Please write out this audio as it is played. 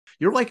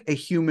You're like a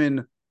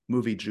human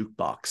movie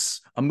jukebox.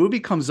 A movie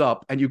comes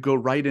up and you go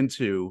right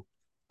into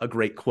a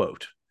great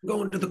quote.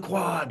 Going to the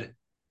quad.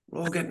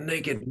 We're all getting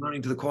naked,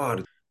 running to the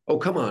quad. Oh,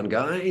 come on,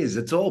 guys.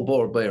 It's all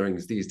ball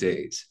bearings these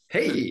days.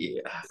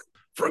 Hey,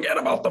 forget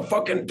about the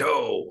fucking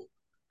dough.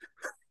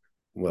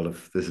 Well,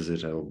 if this is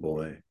it, oh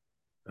boy.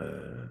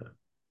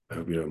 I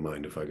hope you don't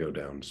mind if I go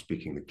down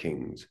speaking the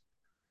Kings.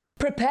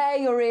 Prepare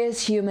your ears,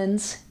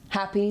 humans.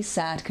 Happy,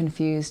 Sad,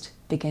 Confused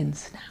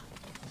begins now.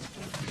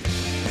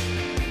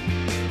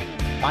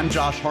 I'm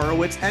Josh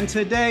Horowitz, and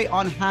today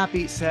on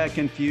Happy, Sad,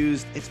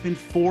 Confused, it's been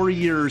 4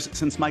 years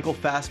since Michael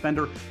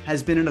Fassbender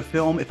has been in a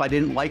film. If I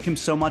didn't like him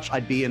so much,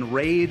 I'd be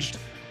enraged.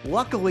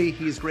 Luckily,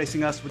 he's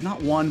gracing us with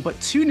not one, but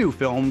two new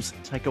films,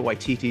 Taika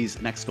Waititi's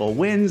Next Goal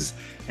Wins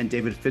and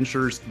David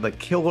Fincher's The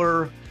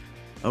Killer.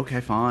 Okay,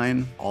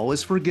 fine. All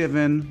is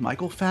forgiven.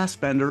 Michael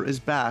Fassbender is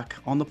back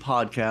on the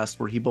podcast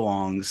where he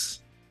belongs.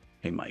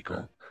 Hey,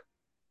 Michael.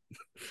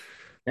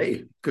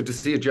 Hey, good to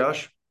see you,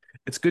 Josh.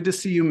 It's good to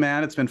see you,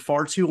 man. It's been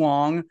far too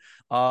long.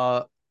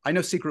 I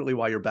know secretly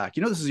why you're back.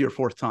 You know, this is your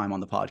fourth time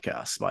on the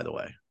podcast, by the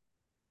way.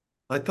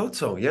 I thought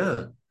so,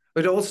 yeah.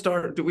 It all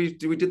started, we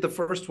did the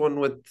first one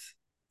with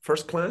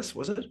First Class,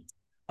 was it?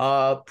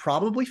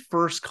 Probably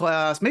First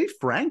Class, maybe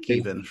Frank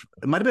even.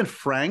 It might have been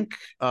Frank,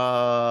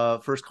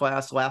 First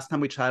Class. Last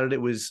time we chatted,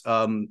 it was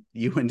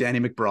you and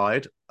Danny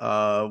McBride,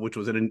 which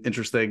was an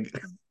interesting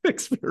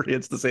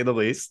experience to say the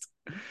least.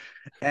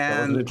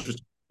 And that was an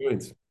interesting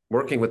experience.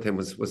 Working with him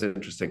was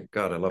interesting.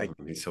 God, I love him.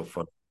 He's so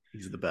fun.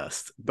 He's the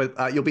best.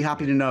 But you'll be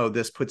happy to know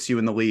this puts you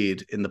in the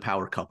lead in the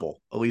power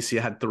couple.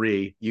 Alicia had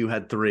 3. You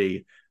had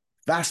 3.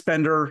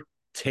 Fassbender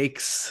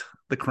takes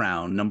the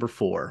crown, number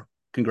 4.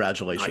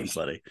 Congratulations,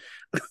 buddy.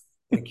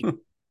 Thank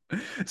you.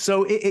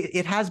 So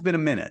it has been a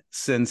minute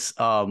since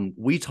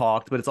we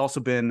talked, but it's also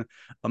been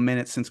a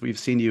minute since we've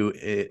seen you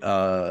in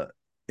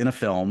a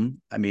film.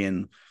 I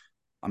mean,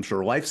 I'm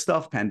sure life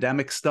stuff,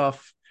 pandemic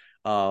stuff.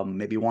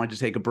 Maybe you wanted to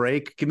take a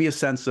break. Give me a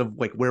sense of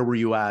like where were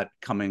you at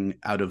coming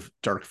out of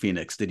Dark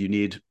Phoenix? Did you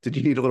need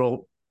a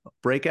little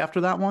break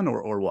after that one,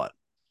 or what?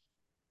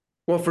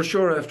 Well, for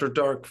sure, after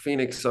Dark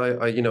Phoenix,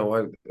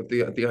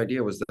 the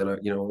idea was that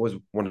I always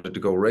wanted to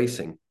go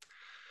racing,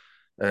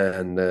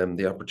 and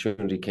the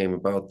opportunity came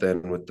about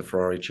then with the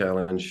Ferrari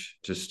Challenge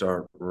to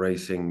start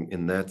racing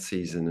in that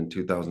season in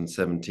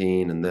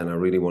 2017, and then I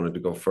really wanted to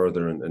go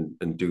further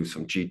and do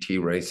some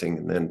GT racing,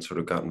 and then sort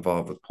of got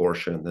involved with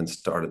Porsche, and then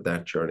started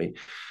that journey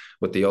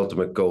with the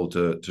ultimate goal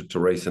to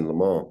race in Le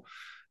Mans.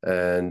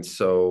 And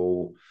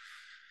so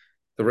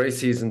the race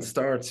season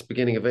starts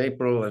beginning of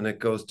April and it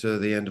goes to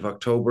the end of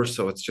October.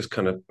 So it's just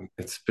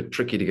it's a bit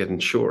tricky to get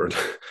insured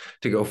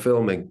to go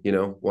filming,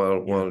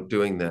 while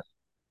doing that.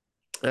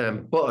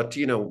 But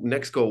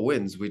Next Goal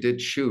Wins. We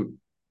did shoot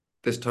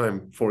this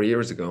time 4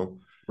 years ago.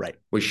 Right.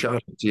 We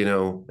shot it,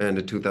 end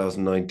of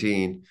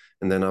 2019,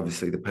 and then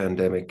obviously the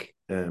pandemic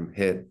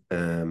hit.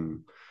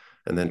 And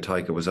then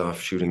Taika was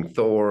off shooting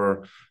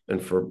Thor,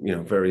 and for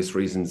various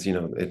reasons,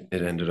 it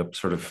ended up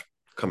sort of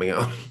coming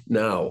out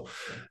now.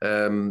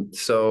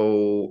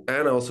 So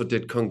and also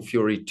did Kung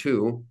Fury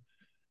 2,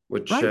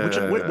 which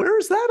where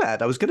is that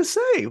at? I was going to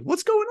say,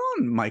 what's going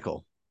on,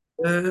 Michael?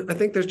 I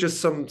think there's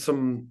just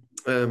some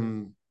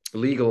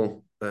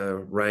legal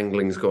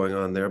wranglings going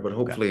on there, but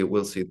hopefully it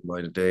will see the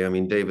light of day. I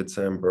mean, David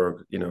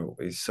Sandberg,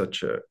 he's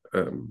such a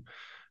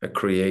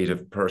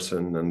creative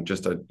person, and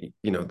just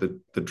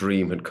the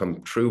dream had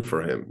come true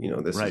for him.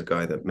 This is a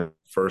guy that made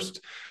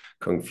first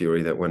Kung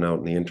Fury that went out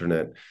on the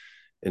internet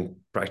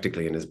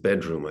practically in his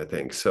bedroom, I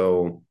think.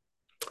 So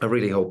I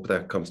really hope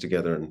that comes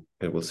together and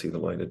it will see the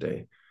light of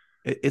day.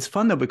 It's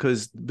fun though,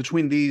 because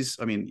between these,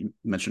 I mean, you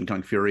mentioned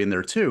Kung Fury in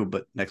there too,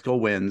 but Next Goal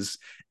Wins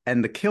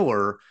and The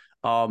Killer.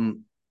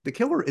 The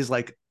Killer is,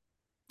 like,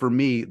 for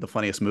me, the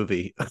funniest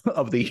movie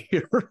of the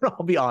year.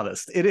 I'll be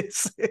honest. It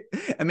is.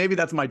 And maybe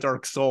that's my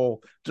dark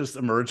soul just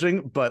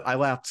emerging, but I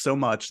laughed so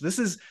much. This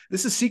is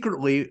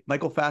secretly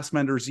Michael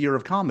Fassbender's year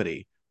of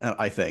comedy,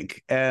 I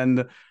think.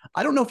 And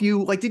I don't know if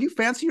you, did you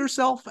fancy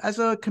yourself as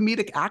a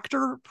comedic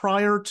actor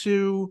prior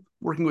to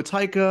working with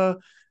Taika,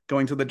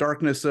 going to the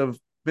darkness of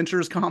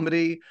Fincher's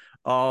comedy?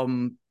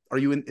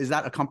 Is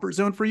that a comfort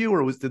zone for you,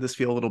 or did this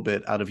feel a little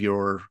bit out of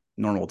your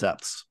normal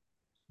depths?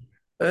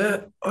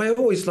 I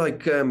always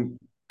like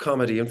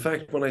comedy. In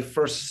fact, when I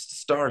first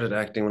started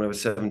acting when I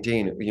was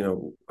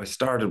 17, I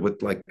started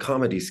with like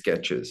comedy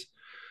sketches.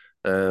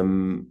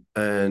 And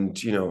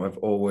I've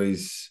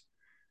always,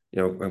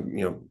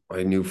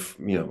 I knew,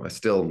 I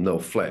still know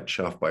Fletch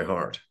off by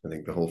heart. I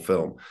think the whole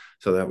film.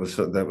 So that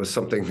was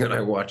something that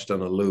I watched on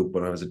a loop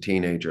when I was a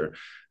teenager.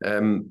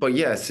 But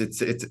yes,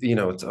 it's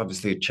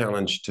obviously a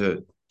challenge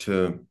to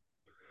do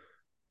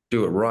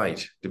it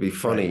right, to be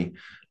funny. Right.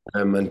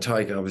 And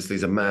Taika obviously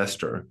is a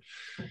master,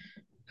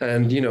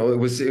 and it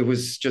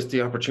was just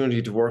the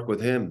opportunity to work with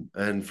him,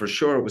 and for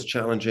sure it was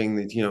challenging.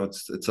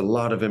 It's a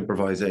lot of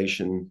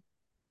improvisation,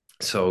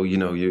 so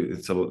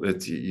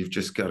you've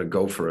just got to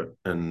go for it,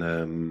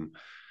 and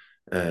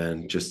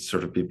just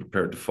sort of be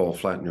prepared to fall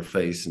flat in your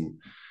face, and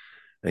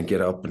and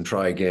get up and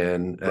try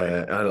again. Right.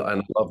 And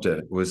I loved it.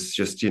 It was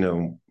just,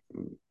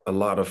 a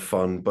lot of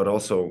fun, but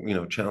also,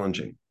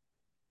 challenging.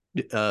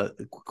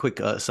 Quick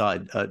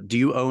aside, do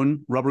you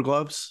own rubber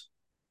gloves?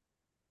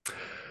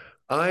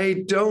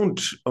 I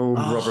don't own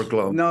rubber Oh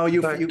gloves. no, In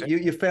you fact,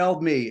 you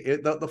failed me.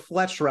 The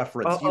Fletch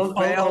reference. You I'll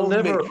failed me.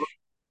 never,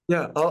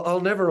 yeah, I'll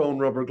never own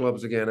rubber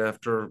gloves again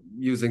after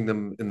using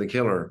them in The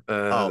Killer.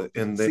 Oh,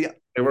 And see,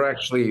 they were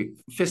actually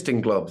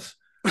fisting gloves,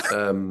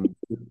 to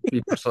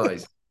be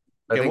precise.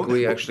 I okay,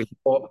 think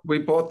well, we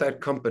bought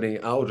that company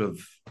out of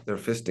their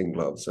fisting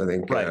gloves. I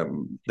think right.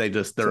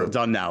 They're so.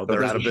 done now. So They're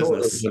there's out a of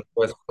shortage business. on the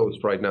West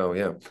Coast right now.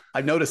 Yeah.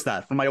 I've noticed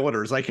that from my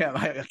orders. I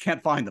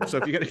can't find them. So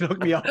if you get to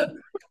hook me up.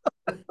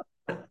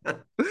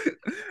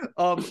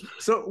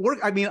 So work.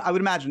 I mean, I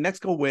would imagine Next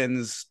Goal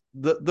Wins.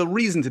 The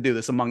reason to do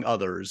this, among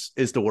others,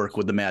 is to work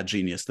with the mad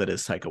genius that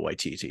is Taika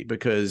Waititi,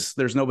 because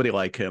there's nobody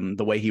like him.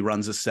 The way he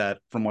runs a set,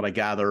 from what I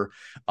gather,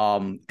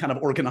 kind of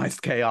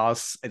organized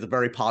chaos. It's a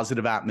very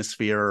positive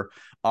atmosphere.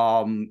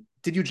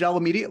 Did you gel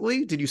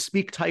immediately? Did you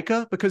speak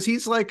Taika? Because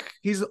he's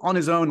on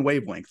his own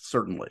wavelength,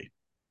 certainly.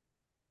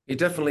 He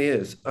definitely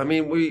is. I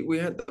mean, we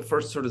had the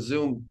first sort of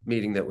Zoom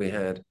meeting that we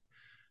had,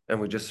 and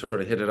we just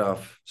sort of hit it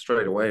off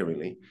straight away,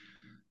 really.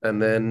 And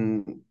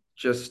then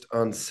just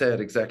on set,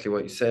 exactly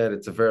what you said.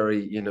 It's a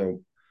very,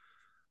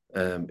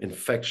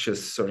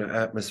 infectious sort of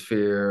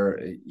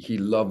atmosphere. He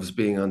loves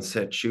being on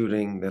set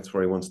shooting. That's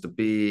where he wants to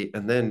be.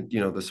 And then,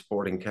 the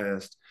supporting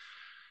cast,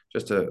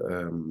 just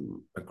a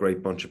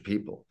great bunch of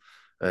people.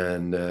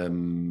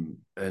 And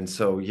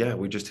so yeah,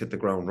 we just hit the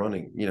ground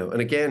running. And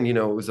again,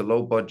 it was a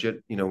low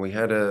budget. We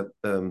had a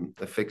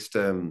fixed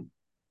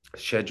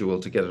schedule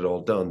to get it all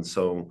done.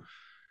 So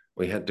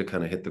we had to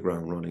kind of hit the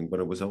ground running,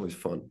 but it was always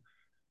fun.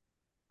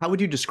 How would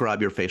you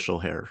describe your facial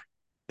hair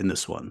in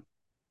this one?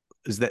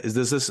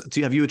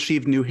 Have you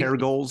achieved new hair Sticky,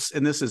 goals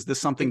in this? Is this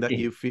something that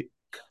sticky, you feel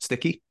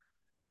sticky?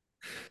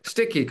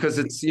 sticky, because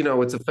it's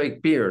a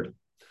fake beard.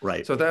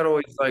 Right, So that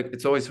always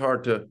it's always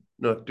hard to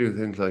not do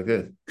things like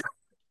this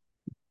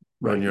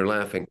when right, you're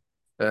laughing.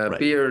 right.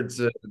 Beards,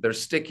 they're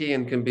sticky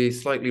and can be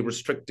slightly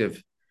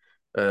restrictive.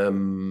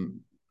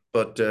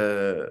 But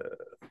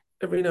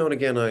every now and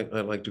again, I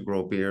like to grow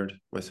a beard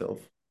myself.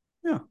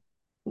 Yeah.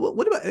 Well,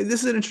 what about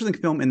this? Is an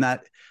interesting film in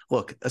that,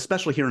 look,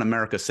 especially here in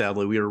America,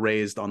 sadly, we are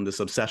raised on this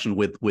obsession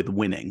with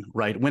winning,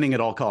 right? Winning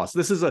at all costs.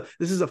 This is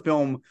a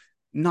film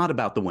not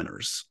about the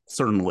winners,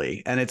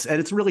 certainly, and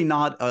it's really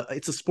not.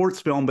 It's a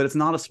sports film, but it's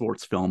not a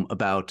sports film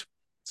about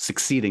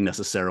succeeding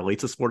necessarily.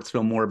 It's a sports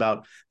film more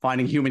about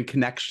finding human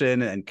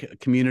connection and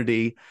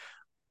community.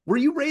 Were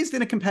you raised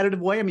in a competitive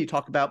way? I mean,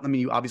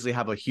 you obviously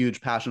have a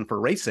huge passion for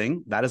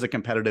racing. That is a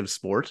competitive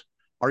sport.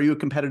 Are you a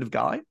competitive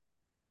guy?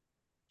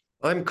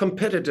 I'm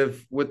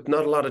competitive with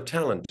not a lot of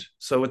talent,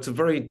 so it's a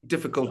very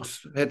difficult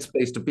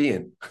headspace to be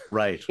in.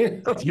 Right.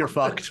 You know? You're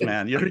fucked,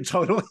 man. You're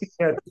totally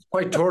Yeah, it's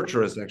quite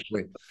torturous,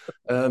 actually.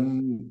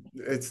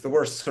 It's the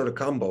worst sort of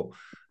combo.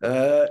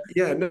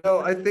 Yeah,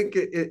 no, I think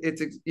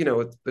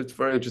it's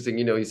very interesting.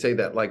 You say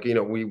that, like,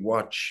 we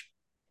watch.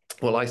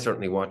 Well, I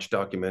certainly watch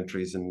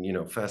documentaries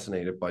and,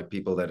 fascinated by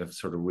people that have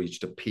sort of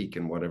reached a peak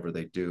in whatever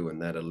they do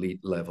and that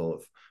elite level of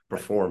right.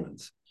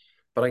 performance.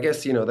 But I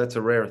guess, that's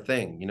a rare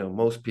thing.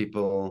 Most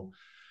people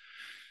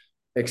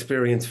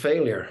experience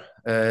failure,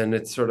 and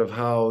it's sort of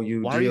how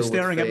you Why are you deal with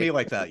staring at failure. me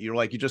like that? You're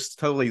like, you just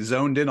totally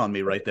zoned in on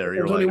me right there.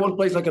 You're There's only like, one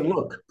place I can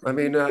look. I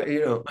mean, fair,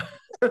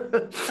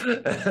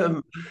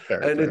 and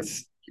fair.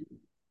 it's,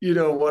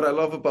 what I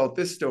love about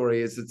this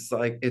story is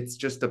it's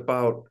just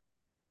about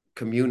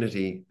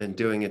community and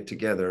doing it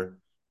together,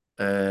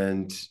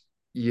 and,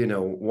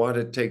 what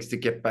it takes to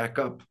get back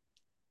up.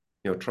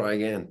 Try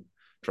again,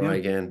 try Yeah.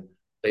 again,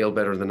 fail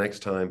better the next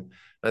time.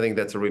 I think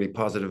that's a really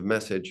positive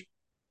message,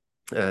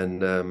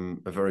 and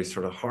a very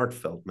sort of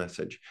heartfelt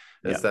message.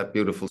 And Yeah. it's that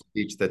beautiful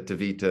speech that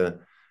Davita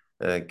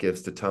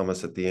gives to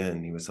Thomas at the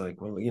end. He was like,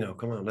 well,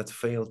 come on, let's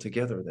fail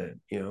together then.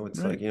 It's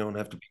Right. like, you don't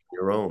have to be on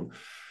your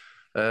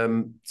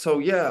own. So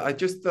yeah, I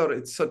just thought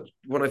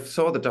when I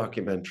saw the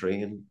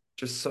documentary and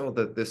just saw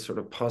that this sort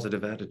of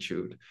positive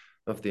attitude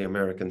of the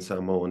American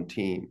Samoan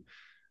team,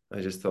 I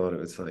just thought it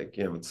was like,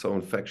 it's so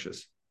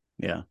infectious.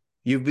 Yeah.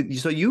 You've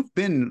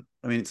been,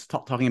 I mean, it's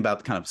talking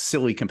about kind of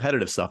silly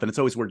competitive stuff, and it's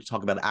always weird to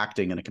talk about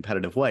acting in a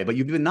competitive way, but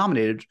you've been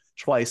nominated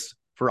twice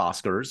for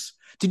Oscars.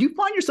 Did you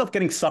find yourself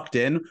getting sucked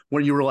in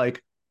where you were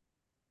like,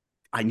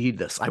 I need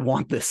this. I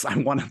want this. I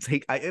want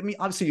to I mean,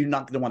 obviously you're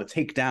not going to want to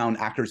take down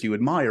actors you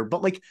admire,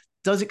 but like,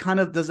 does that Well,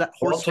 I'll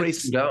horse take them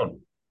race?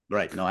 down.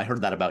 Right. No, I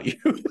heard that about you.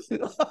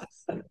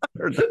 I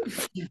heard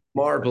that.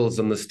 Marbles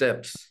on the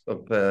steps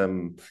of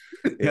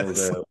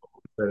Yes.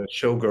 the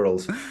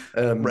showgirls.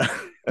 Um, Right.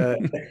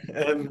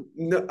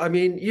 no, I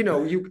mean,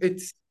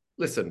 it's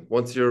listen.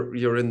 Once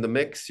you're in the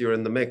mix, you're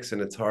in the mix,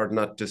 and it's hard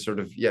not to sort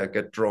of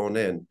get drawn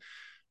in.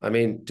 I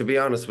mean, to be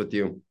honest with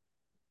you,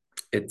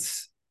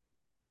 it's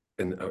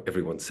and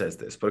everyone says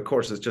this, but of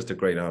course, it's just a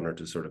great honor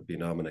to sort of be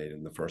nominated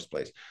in the first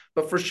place.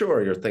 But for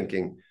sure, you're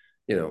thinking,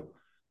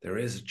 there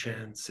is a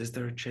chance. Is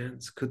there a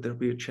chance? Could there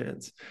be a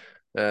chance?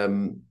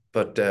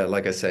 But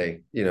like I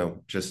say,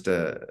 just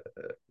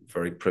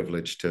very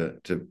privileged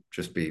to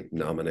just be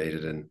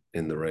nominated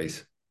in the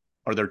race.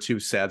 Are there two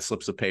sad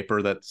slips of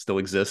paper that still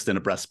exist in a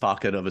breast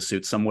pocket of a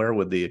suit somewhere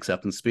with the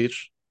acceptance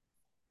speech?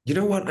 You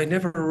know what? I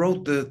never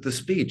wrote the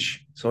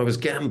speech, so I was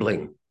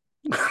gambling.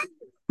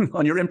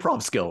 On your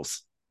improv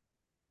skills.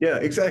 Yeah,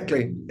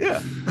 exactly.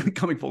 Yeah,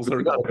 coming full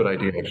circle. Not a good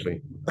idea,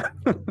 actually.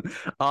 I did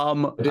I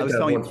was that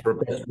telling once for a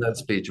best man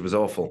speech. It was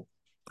awful.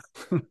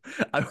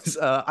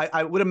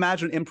 I would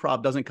imagine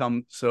improv doesn't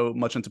come so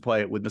much into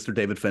play with Mr.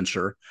 David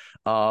Fincher.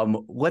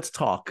 Let's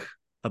talk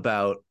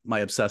about my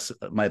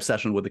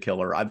obsession with the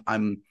killer.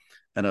 I'm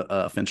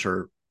a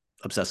Fincher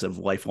obsessive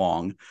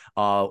lifelong.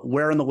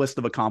 Where in the list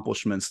of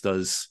accomplishments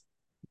does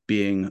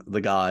being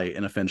the guy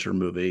in a Fincher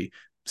movie,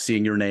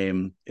 seeing your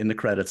name in the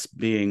credits,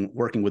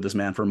 working with this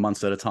man for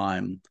months at a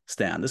time,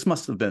 stand? This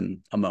must have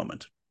been a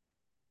moment.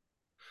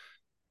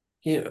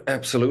 Yeah,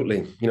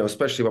 absolutely.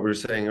 Especially what we were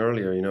saying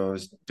earlier. I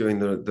was doing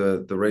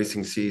the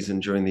racing season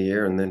during the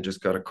year, and then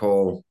just got a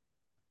call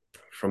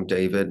from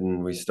David,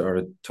 and we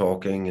started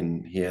talking,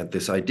 and he had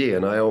this idea.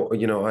 And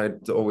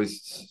I'd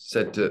always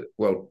said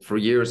for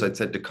years, I'd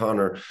said to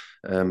Connor,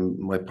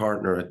 my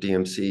partner at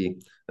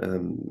DMC,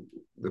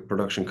 the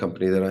production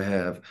company that I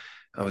have,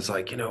 I was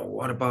like,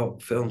 what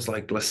about films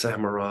like La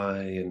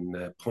Samurai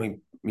and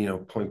Point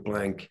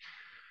Blank?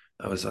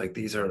 I was like,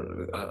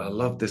 I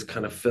love this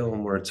kind of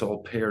film where it's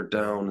all pared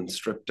down and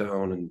stripped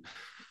down and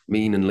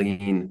mean and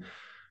lean.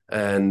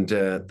 And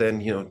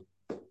then,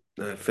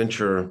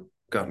 Fincher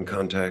got in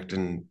contact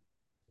and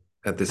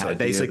had this idea.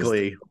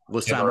 Basically,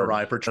 La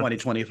Samurai for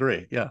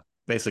 2023. Yeah,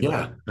 basically.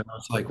 Yeah. And I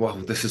was like, wow,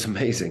 this is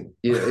amazing.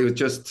 Yeah, it was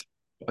just,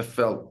 I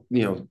felt,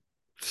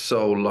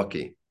 so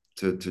lucky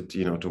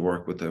to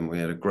work with him. We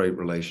had a great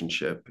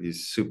relationship.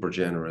 He's super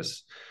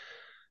generous.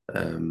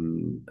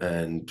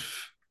 And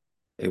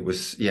it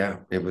was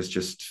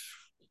just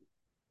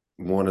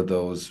one of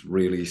those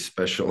really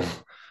special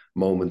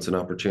moments and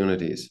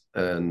opportunities.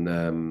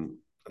 And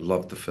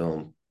loved the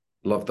film,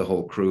 loved the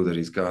whole crew that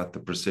he's got, the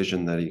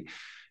precision that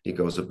he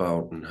goes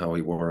about and how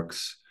he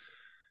works.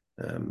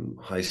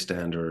 High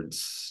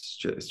standards.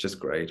 It's just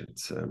great.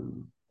 It's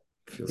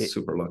feels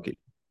super lucky.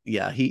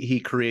 Yeah,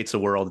 he creates a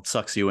world that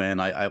sucks you in.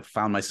 I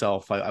found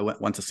myself, I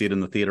went to see it in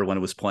the theater when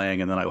it was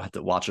playing, and then I had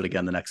to watch it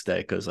again the next day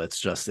because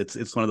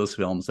it's one of those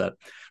films that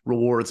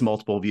rewards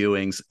multiple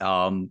viewings.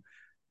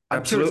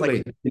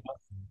 Absolutely.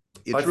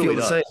 I feel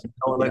the same.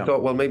 And I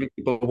thought, well, maybe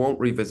people won't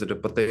revisit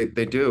it, but they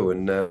do.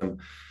 And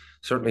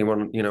certainly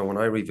when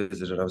I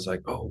revisited it, I was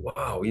like, oh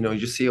wow, you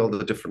just see all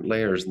the different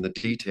layers and the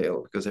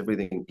detail, because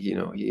everything, he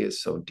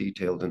is so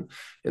detailed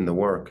in the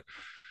work.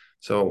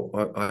 So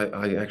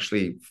I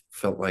actually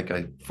felt like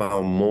I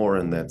found more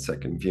in that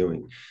second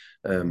viewing.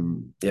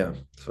 Yeah,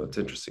 so it's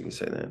interesting you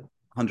say that.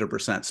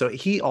 100%. So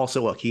he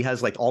also, he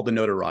has like all the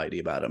notoriety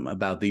about him,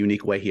 about the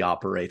unique way he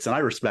operates. And I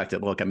respect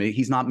it. Look, I mean,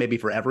 he's not maybe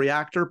for every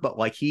actor, but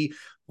like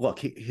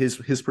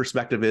his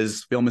perspective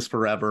is film is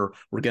forever.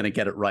 We're going to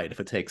get it right.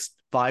 If it takes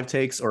 5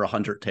 takes or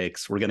 100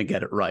 takes, we're going to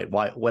get it right.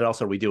 What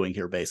else are we doing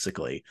here,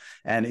 basically?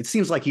 And it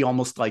seems like he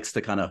almost likes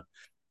to kind of,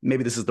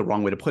 maybe this is the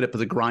wrong way to put it, but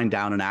to grind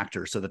down an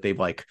actor so that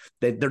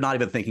they're not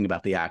even thinking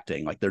about the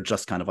acting. Like they're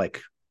just kind of like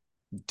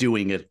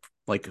doing it,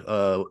 like,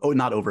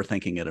 not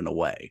overthinking it in a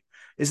way.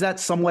 Is that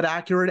somewhat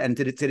accurate? And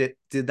did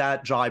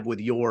that jibe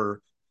with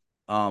your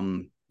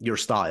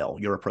style,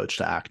 your approach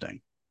to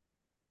acting?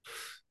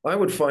 I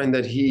would find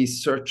that he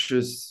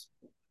searches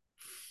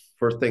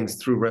for things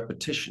through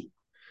repetition.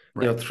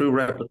 Right. Through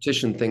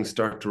repetition, things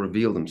start to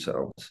reveal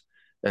themselves,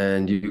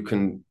 and you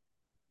can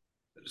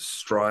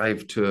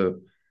strive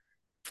to,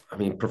 I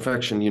mean,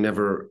 perfection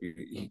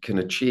you can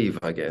achieve,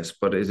 I guess,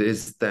 but it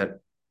is that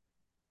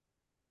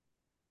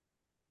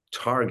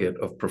target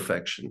of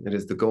perfection. It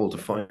is the goal to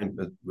find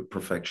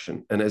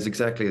perfection. And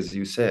exactly as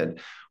you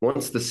said,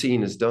 once the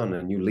scene is done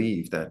and you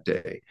leave that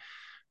day,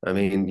 I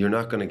mean, you're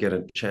not going to get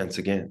a chance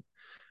again.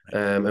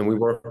 And we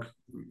work,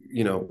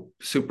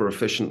 super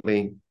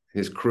efficiently.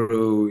 His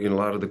crew, a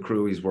lot of the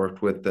crew he's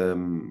worked with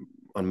them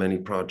on many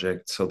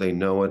projects, so they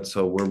know it.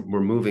 So we're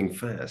moving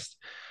fast.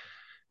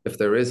 If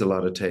there is a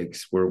lot of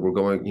takes, we're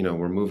going,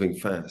 we're moving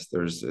fast.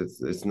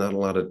 It's not a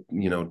lot of,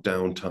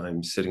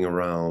 downtime sitting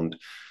around.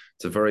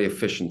 It's a very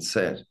efficient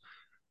set.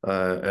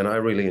 And I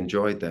really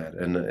enjoyed that.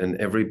 And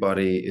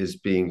everybody is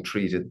being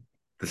treated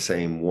the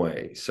same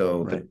way.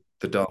 So right.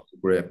 the dog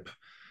grip,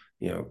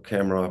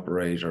 camera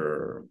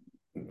operator,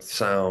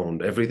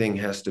 sound, everything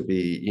has to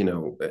be,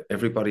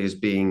 everybody is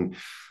being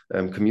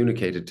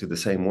communicated to the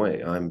same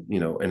way.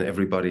 And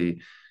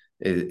everybody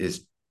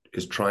is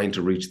trying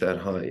to reach that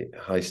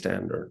high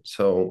standard.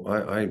 So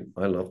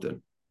I loved it.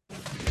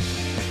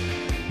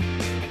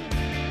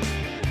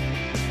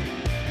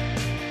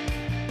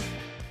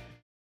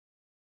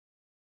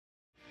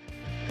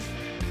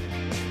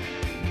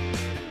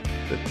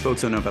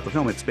 Folks don't know about the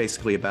film. It's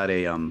basically about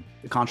a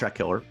contract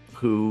killer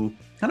who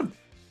kind of,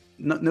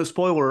 no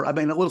spoiler, I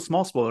mean a little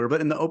small spoiler,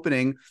 but in the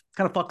opening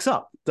kind of fucks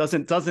up,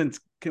 doesn't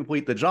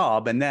complete the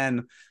job, and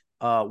then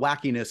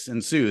wackiness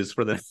ensues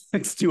for the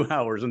next 2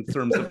 hours in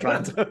terms of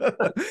trying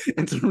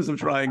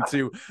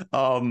to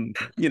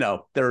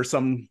there are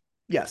some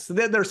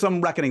there's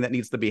some reckoning that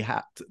needs to be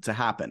to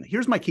happen.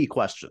 Here's my key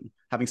question,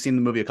 having seen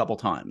the movie a couple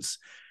times: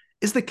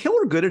 is the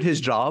killer good at his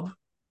job?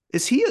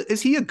 Is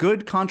he a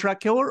good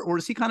contract killer, or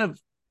is he kind of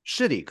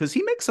shitty? Because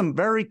he makes some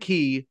very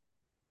key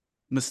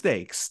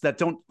mistakes that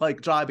don't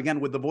like jibe again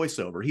with the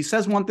voiceover. He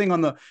says one thing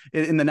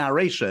in the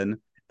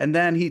narration, and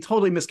then he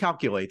totally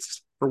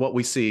miscalculates for what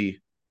we see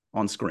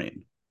on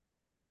screen.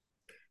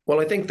 Well,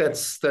 I think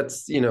that's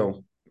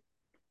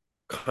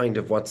kind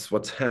of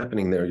what's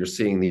happening there. You're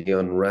seeing the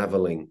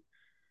unraveling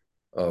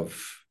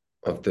of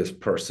this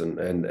person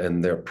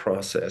and their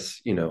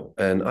process,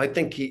 and I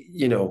think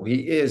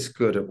he is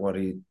good at what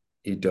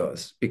he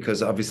does,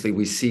 because obviously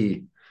we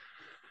see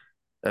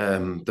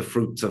the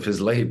fruits of his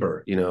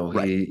labor.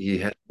 Right. He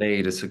had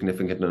made a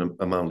significant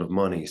amount of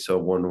money, so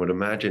one would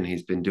imagine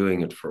he's been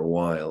doing it for a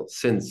while,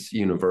 since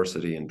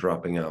university and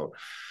dropping out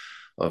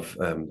of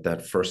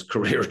that first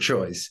career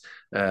choice.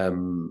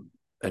 And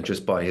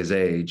just by his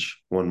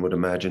age, one would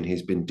imagine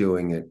he's been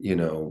doing it,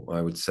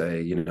 I would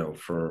say,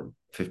 for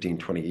 15,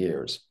 20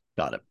 years.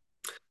 Got it.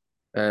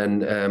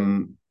 And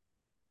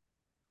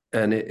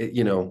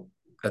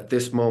at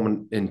this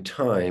moment in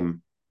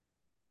time,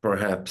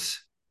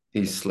 perhaps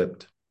he's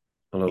slipped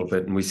a little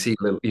bit, and we see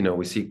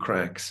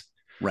cracks.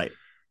 Right.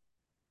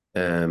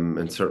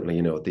 And certainly,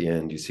 at the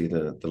end, you see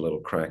the little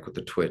crack with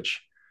the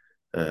twitch.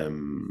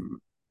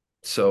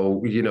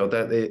 So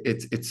that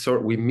it's sort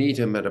of, we meet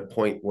him at a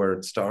point where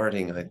it's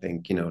starting, I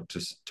think, to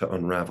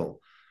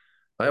unravel.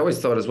 I always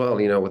thought as well,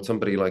 with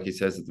somebody like he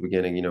says at the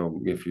beginning,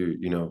 if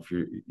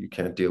you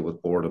can't deal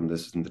with boredom,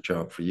 this isn't the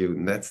job for you.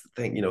 And that's the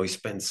thing, he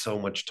spends so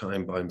much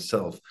time by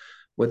himself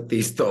with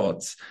these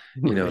thoughts.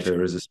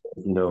 There is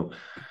a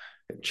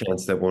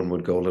chance that one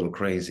would go a little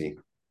crazy.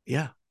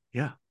 Yeah.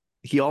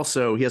 He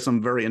has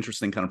some very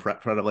interesting kind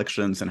of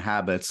predilections and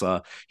habits.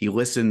 He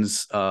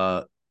listens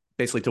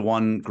basically to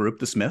one group,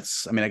 the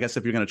Smiths. I mean, I guess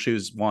if you're going to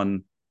choose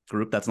one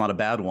group, that's not a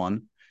bad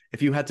one.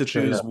 If you had to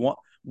choose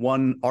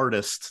one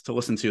artist to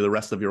listen to the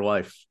rest of your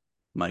life,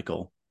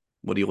 Michael,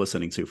 what are you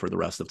listening to for the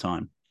rest of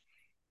time?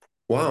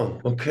 Wow.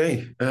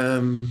 Okay.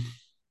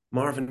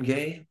 Marvin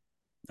Gaye.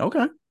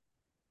 Okay.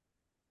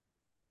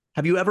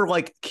 Have you ever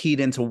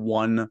keyed into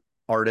one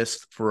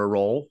artist for a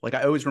role? Like,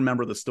 I always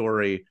remember the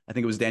story. I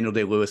think it was Daniel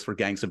Day-Lewis for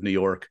Gangs of New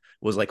York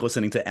was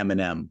listening to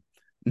Eminem.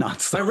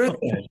 Not so. I read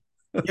that.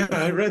 Yeah,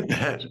 I read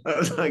that. I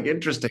was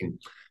interesting.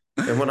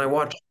 And when I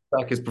watch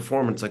back his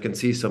performance, I can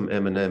see some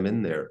Eminem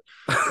in there.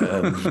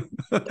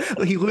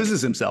 He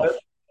loses himself.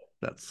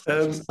 I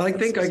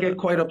think I get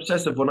quite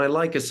obsessive when I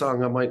like a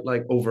song. I might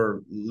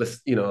listen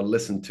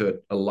to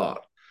it a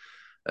lot.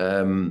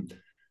 In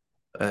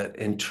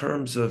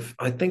terms of,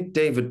 I think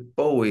David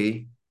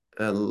Bowie,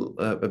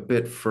 a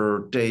bit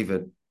for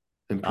David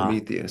in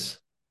Prometheus,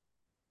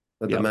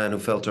 the man who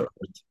fell to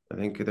earth. I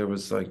think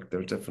there's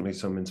definitely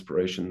some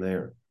inspiration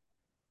there.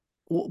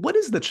 What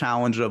is the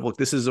challenge of, look,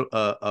 this is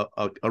a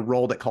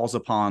role that calls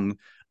upon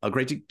a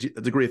great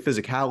degree of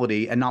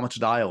physicality and not much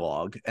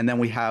dialogue. And then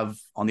we have,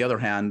 on the other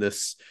hand,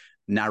 this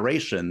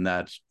narration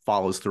that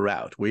follows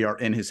throughout. We are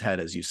in his head,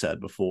 as you said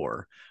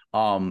before.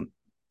 It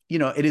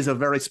is a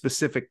very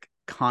specific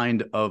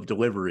kind of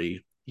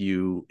delivery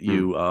you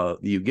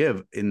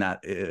give in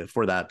that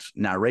for that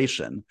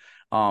narration.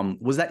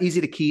 Was that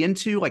easy to key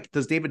into?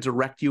 Does David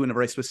direct you in a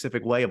very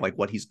specific way of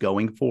what he's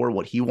going for,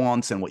 what he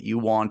wants, and what you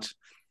want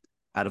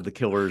out of the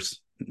killer's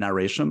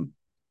narration?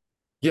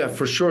 Yeah,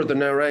 for sure. The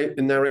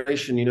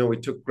narration, we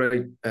took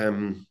great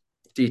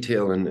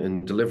detail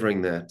in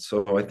delivering that.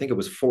 So I think it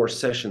was 4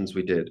 sessions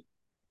we did.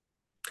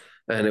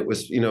 And it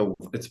was,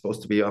 it's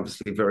supposed to be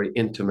obviously very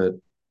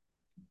intimate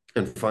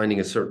and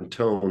finding a certain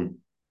tone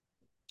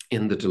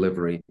in the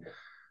delivery.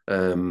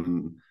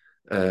 David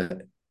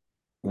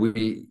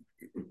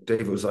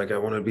was like, I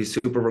want to be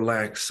super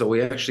relaxed. So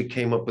we actually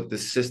came up with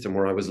this system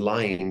where I was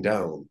lying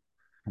down.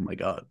 Oh my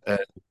God. And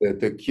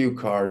the cue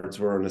cards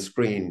were on a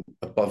screen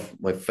above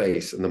my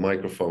face and the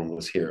microphone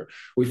was here.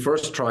 We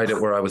first tried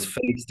it where I was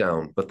face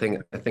down, but I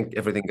think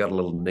everything got a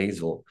little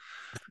nasal.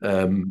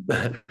 And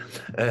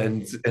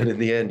in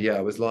the end, I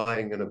was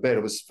lying in a bed.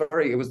 It was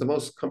the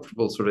most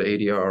comfortable sort of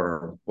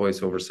ADR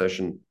voiceover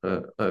session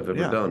I've ever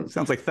done.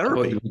 Sounds like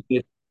therapy.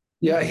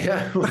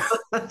 Yeah.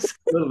 A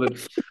little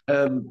bit.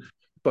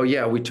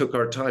 But we took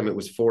our time. It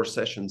was 4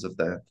 sessions of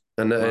that.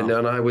 And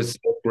I was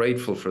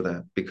grateful for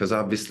that, because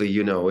obviously,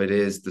 it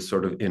is the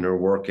sort of inner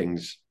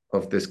workings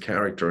of this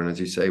character. And as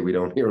you say, we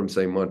don't hear him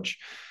say much,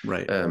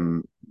 right?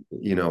 On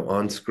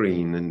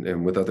screen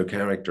and with other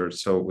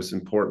characters. So it was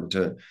important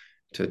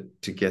to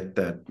get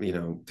that,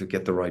 to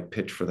get the right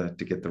pitch for that,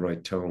 to get the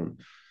right tone.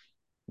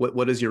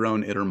 What does your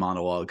own inner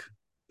monologue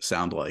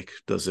sound like?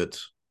 Is it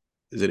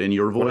in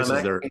your voice?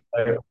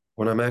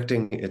 When I'm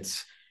acting,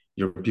 it's,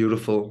 you're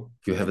beautiful,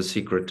 you have a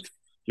secret,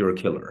 you're a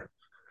killer.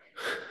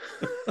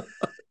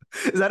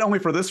 Is that only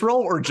for this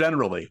role or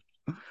generally?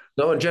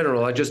 No, in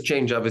general. I just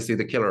change, obviously,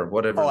 the killer,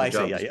 whatever. Oh, I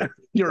see. Yeah.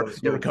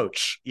 You're a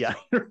coach. Yeah.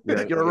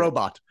 You're a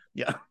robot.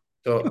 Yeah.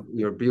 So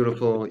you're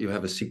beautiful. You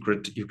have a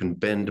secret. You can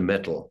bend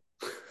metal.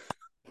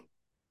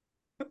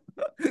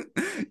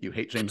 You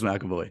hate James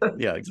McAvoy.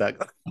 Yeah,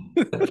 exactly.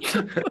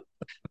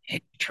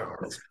 Hate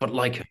Charles, but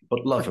like him,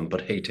 but love him,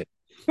 but hate him.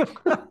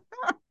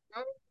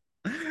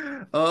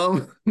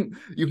 um,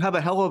 you have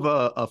a hell of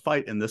a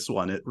fight in this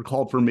one. It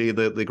recalled for me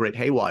the great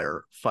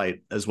Haywire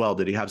fight as well.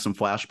 Did he have some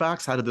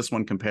flashbacks? How did this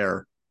one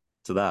compare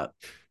to that?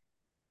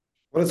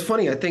 Well, it's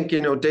funny. I think,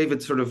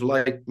 David sort of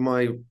liked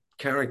my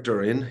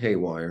character in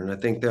Haywire, and I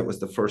think that was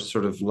the first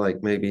sort of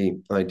like maybe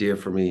idea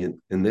for me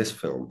in this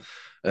film.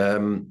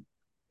 Um,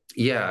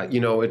 yeah,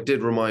 it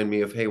did remind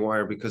me of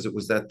Haywire because it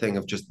was that thing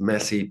of just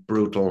messy,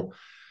 brutal,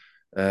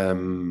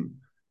 um,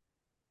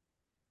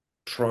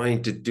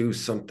 trying to do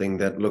something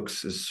that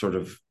looks as sort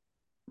of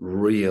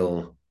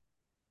real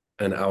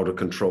and out of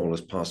control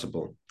as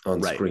possible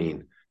on Right.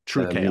 screen.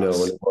 True And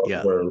chaos.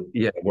 Yeah.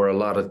 where a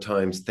lot of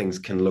times things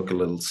can look a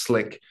little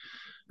slick,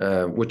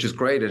 which is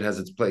great. It has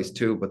its place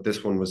too, but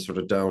this one was sort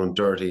of down and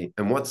dirty.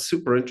 And what's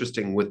super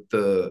interesting with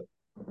the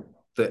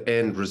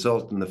end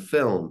result in the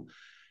film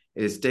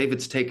is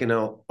David's taken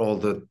out all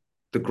the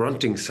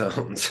grunting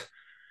sounds,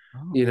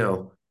 Oh. you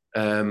know,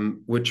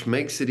 which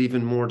makes it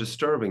even more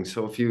disturbing.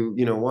 So if you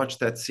watch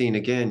that scene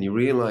again, you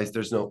realize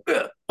there's no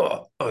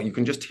you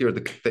can just hear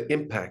the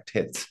impact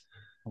hits.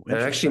 Oh, And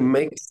it actually interesting.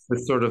 makes the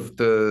sort of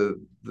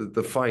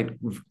the fight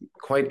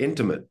quite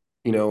intimate,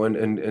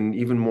 and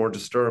even more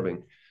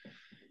disturbing.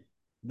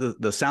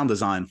 The sound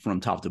design from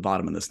top to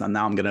bottom in this.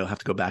 Now I'm gonna have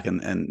to go back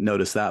and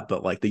notice that,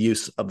 but like the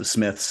use of the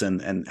Smiths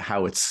and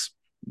how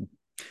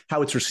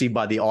it's received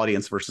by the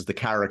audience versus the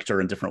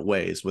character in different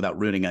ways without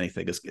ruining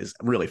anything is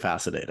really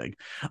fascinating.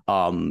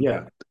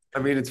 Yeah. I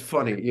mean, it's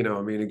funny,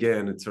 I mean,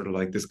 again, it's sort of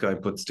like this guy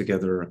puts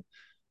together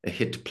a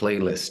hit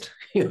playlist,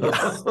 Yeah.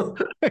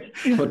 but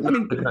I not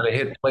mean, the kind of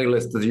hit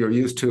playlist that you're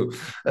used to.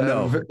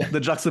 no, the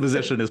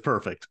juxtaposition is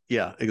perfect.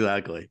 Yeah,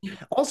 exactly.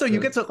 Also, you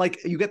get to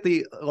you get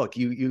the look,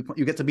 you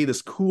get to be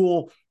this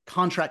cool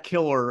contract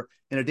killer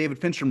in a David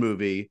Fincher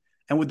movie.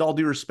 And with all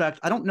due respect,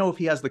 I don't know if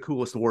he has the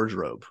coolest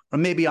wardrobe. Or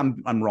maybe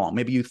I'm wrong.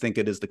 Maybe you think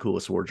it is the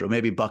coolest wardrobe.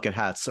 Maybe bucket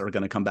hats are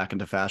going to come back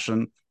into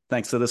fashion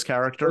thanks to this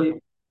character.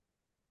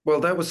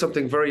 Well, that was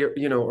something very,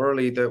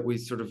 early that we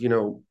sort of,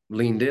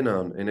 leaned in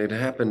on, and it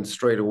happened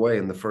straight away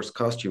in the first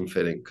costume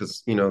fitting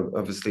because,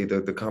 obviously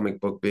the comic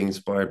book being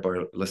inspired by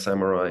Le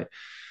Samurai,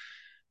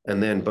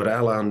 and then but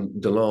Alain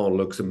Delon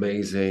looks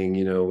amazing,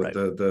 with Right.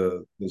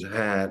 the his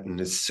hat and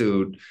his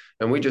suit,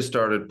 and we just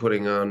started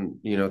putting on,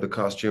 the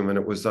costume, and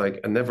it was like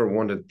I never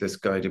wanted this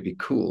guy to be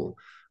cool.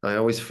 I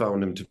always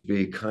found him to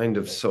be kind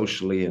of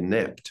socially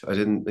inept. I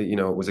didn't,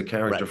 it was a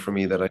character Right. for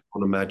me that I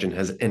don't imagine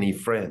has any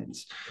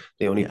friends.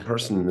 The only Yeah.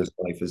 person in his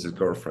life is his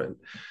girlfriend.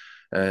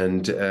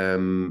 And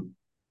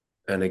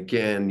and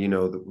again,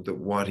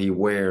 what he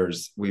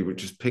wears, we were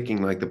just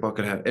picking like the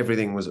bucket hat.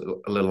 Everything was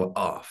a little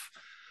off,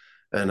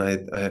 and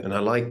I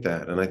like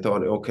that. And I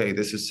thought, okay,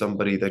 this is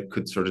somebody that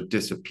could sort of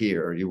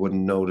disappear. You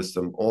wouldn't notice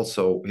them.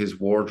 Also, his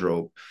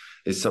wardrobe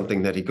is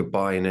something that he could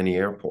buy in any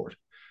airport.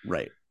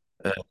 Right.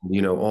 And,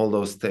 all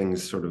those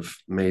things sort of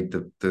made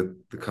the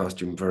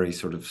costume very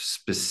sort of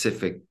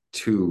specific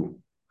to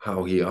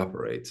how he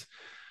operates,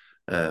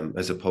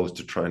 as opposed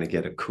to trying to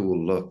get a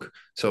cool look.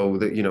 So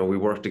that, we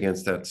worked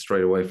against that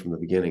straight away from the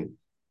beginning.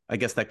 I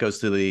guess that goes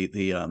to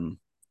the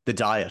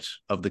diet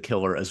of the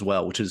killer as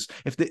well, which is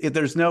if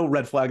there's no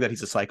red flag that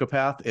he's a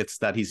psychopath, it's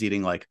that he's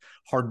eating like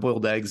hard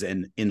boiled eggs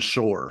and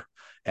Ensure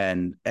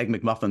and egg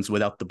McMuffins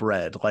without the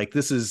bread. Like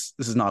this is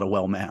not a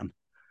well man.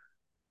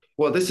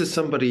 Well, this is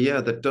somebody, yeah,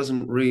 that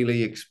doesn't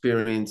really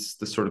experience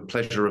the sort of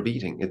pleasure of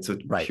eating. It's a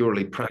Right.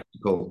 purely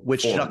practical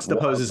Which form.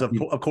 juxtaposes,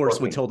 of course,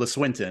 with Working. Tilda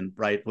Swinton,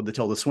 right? With the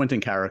Tilda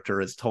Swinton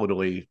character is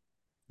totally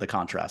the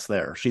contrast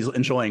there. She's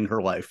enjoying her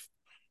life.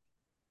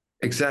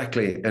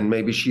 Exactly. And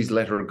maybe she's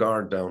let her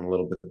guard down a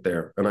little bit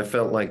there. And I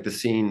felt like the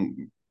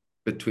scene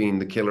between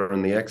the killer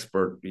and the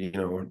expert,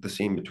 the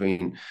scene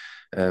between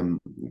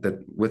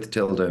that with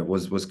Tilda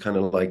was kind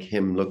of like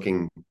him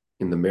looking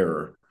in the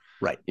mirror,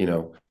 Right.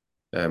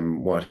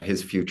 What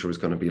his future was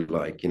going to be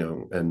like,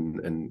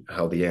 and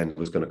how the end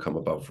was going to come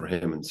about for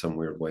him in some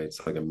weird way.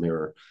 It's like a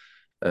mirror.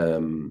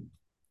 Um,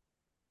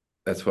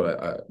 that's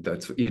what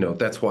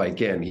that's why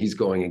again he's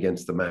going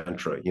against the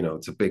mantra.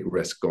 It's a big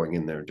risk going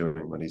in there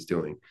doing what he's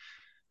doing.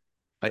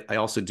 I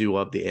also do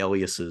love the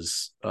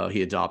aliases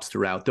he adopts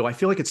throughout, though I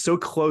feel like it's so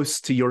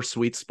close to your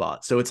sweet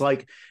spot. So it's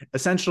like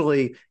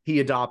essentially he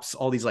adopts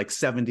all these like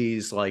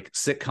 70s like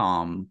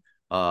sitcom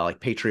like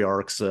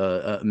patriarchs,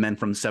 men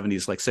from the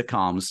 70s like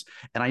sitcoms.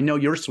 And I know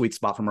your sweet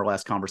spot from our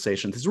last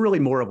conversation is really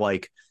more of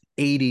like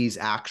 80s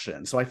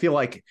action. So I feel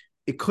like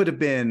it could have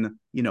been,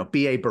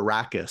 B.A.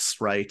 Baracus,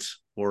 right?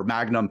 Or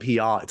Magnum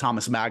P.I.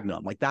 Thomas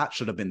Magnum. Like that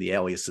should have been the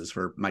aliases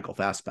for Michael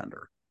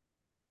Fassbender.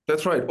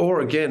 That's right.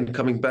 Or again,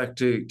 coming back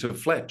to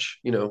Fletch,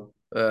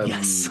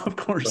 Yes, of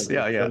course. like,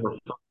 Yeah,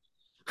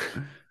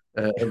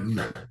 yeah.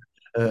 um,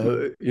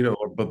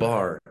 or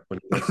Babar when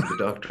he goes to the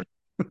doctor.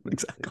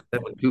 Exactly.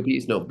 That was two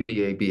B's? No,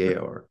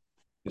 B-A-B-A-R.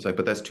 He's like,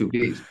 but that's two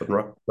B's, but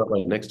not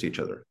right next to each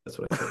other. That's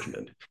what I thought you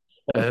meant.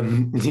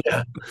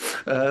 Yeah,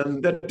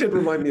 that did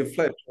remind me of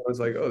Fletch. I was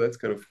like, oh, that's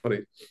kind of funny.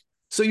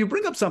 So you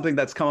bring up something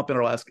that's come up in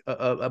our last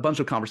a bunch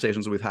of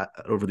conversations we've had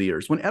over the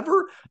years.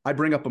 Whenever I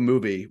bring up a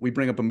movie, we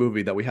bring up a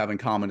movie that we have in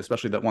common,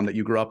 especially that one that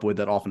you grew up with,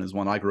 that often is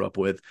one I grew up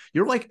with.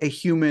 You're like a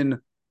human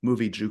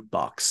movie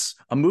jukebox.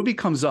 A movie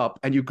comes up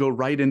and you go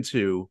right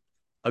into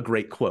a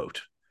great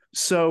quote.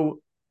 So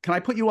can I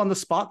put you on the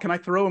spot? Can I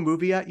throw a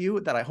movie at you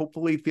that I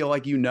hopefully feel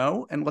like you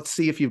know? And let's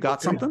see if you've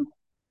got something.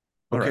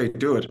 All Okay, right.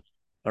 do it.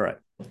 All right.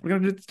 We're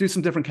going to do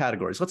some different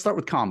categories. Let's start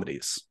with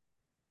comedies.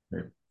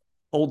 Okay.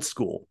 Old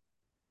school.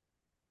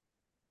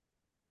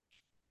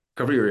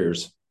 Cover your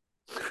ears.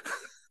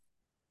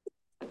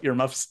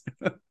 Earmuffs.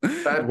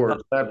 Bad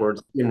words, bad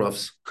words.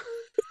 Earmuffs.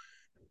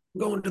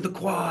 Going to the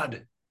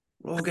quad.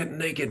 We're all getting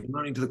naked,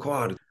 running to the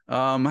quad.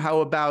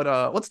 How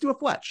about let's do a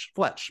Fletch.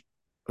 Fletch.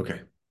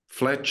 Okay.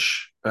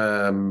 Fletch.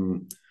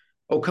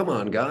 Oh, come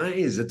on,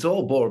 guys. It's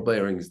all ball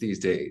bearings these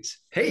days.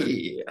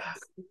 Hey.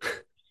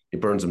 He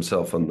burns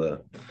himself on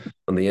the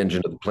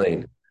engine of the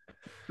plane.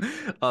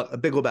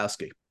 Big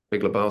Lebowski.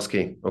 Big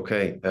Lebowski.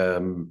 Okay.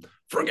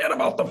 Forget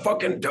about the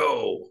fucking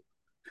dough.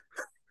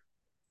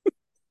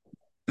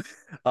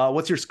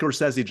 What's your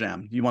Scorsese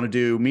jam? You want to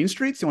do Mean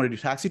Streets? You want to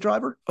do Taxi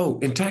Driver? Oh,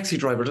 in Taxi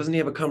Driver, doesn't he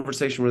have a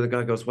conversation where the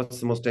guy goes, "What's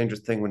the most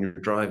dangerous thing when you're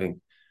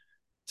driving?"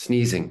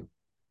 Sneezing.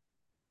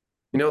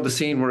 You know the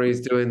scene where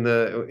he's doing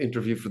the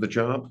interview for the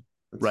job?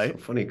 It's right. So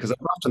funny because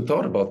I've often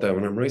thought about that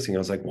when I'm racing. I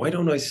was like, why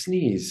don't I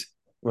sneeze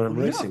when I'm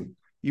racing?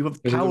 You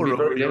have power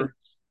over your.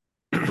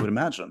 I would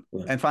imagine.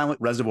 Yeah. And finally,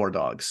 Reservoir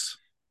Dogs.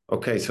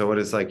 Okay, so it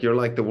is like you're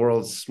like the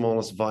world's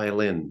smallest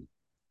violin.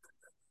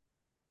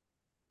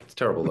 It's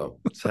terrible though.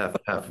 It's half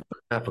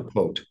a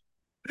quote.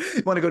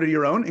 You want to go to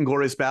your own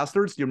Inglourious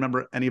Bastards? Do you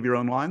remember any of your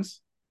own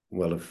lines?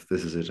 Well, if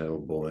this is it, oh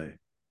boy.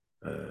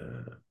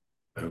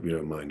 I hope you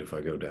don't mind if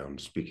I go down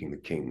speaking the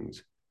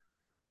Kings.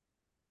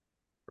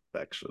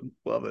 Perfection.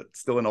 Love it.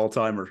 Still an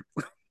all-timer.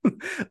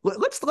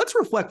 Let's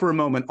reflect for a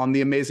moment on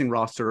the amazing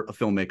roster of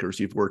filmmakers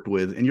you've worked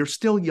with in your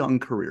still young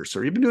career,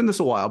 sir. You've been doing this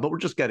a while, but we're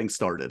just getting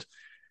started.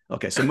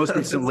 Okay, so most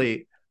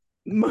recently,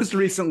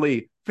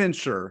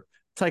 Fincher,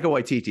 Taika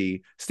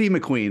Waititi, Steve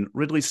McQueen,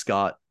 Ridley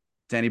Scott,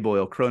 Danny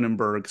Boyle,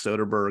 Cronenberg,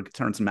 Soderbergh,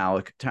 Terrence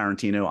Malick,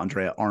 Tarantino,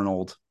 Andrea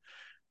Arnold.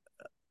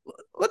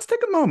 Let's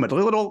take a moment.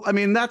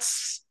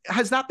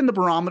 Has that been the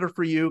barometer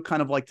for you,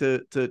 kind of like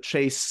to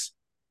chase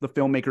the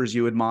filmmakers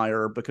you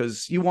admire,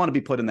 because you want to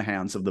be put in the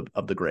hands of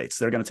the greats?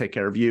 They're going to take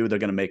care of you. They're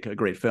going to make a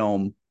great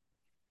film.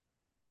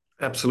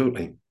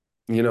 Absolutely.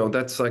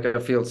 That's like, I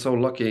feel so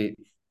lucky,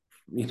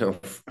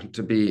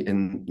 to be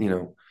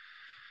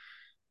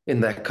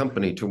in that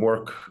company, to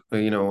work,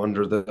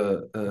 under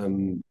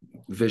the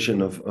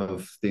vision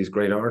of these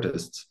great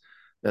artists.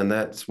 And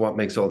that's what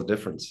makes all the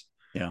difference.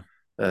 Yeah.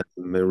 It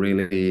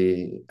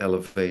really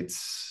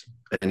elevates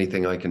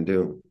anything I can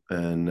do.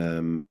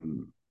 And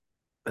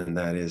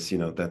that is,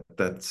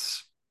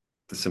 that's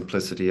the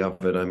simplicity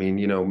of it. I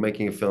mean,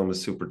 making a film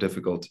is super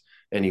difficult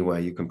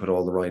anyway. You can put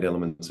all the right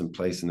elements in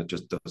place and it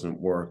just doesn't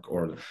work,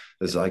 or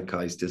the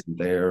zeitgeist isn't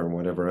there, or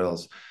whatever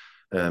else.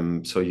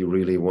 So you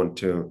really want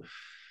to,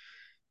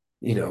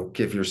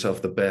 give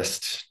yourself the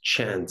best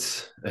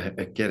chance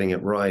at getting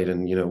it right.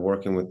 And,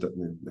 working with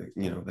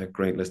that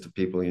great list of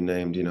people you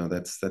named,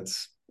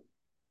 that's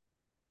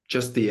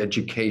just the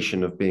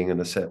education of being on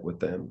a set with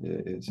them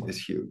is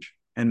huge.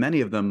 And many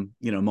of them,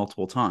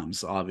 multiple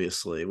times,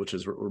 obviously, which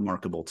is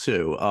remarkable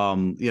too.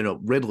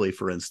 Ridley,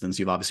 for instance,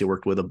 you've obviously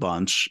worked with a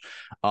bunch.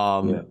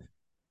 Yeah.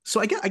 So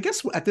I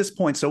guess at this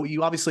point, so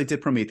you obviously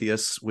did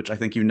Prometheus, which I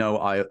think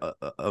I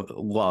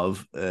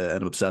love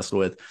and am obsessed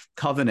with.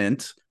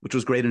 Covenant, which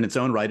was great in its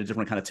own right, a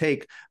different kind of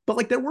take. But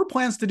like there were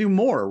plans to do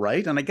more,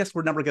 right? And I guess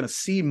we're never going to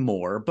see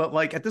more. But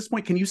like at this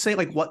point, can you say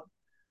what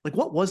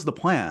was the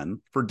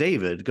plan for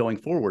David going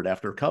forward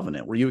after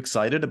Covenant? Were you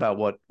excited about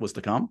what was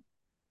to come?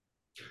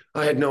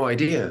 I had no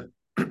idea.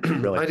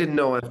 Really? I didn't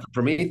know after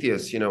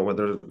Prometheus,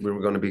 whether we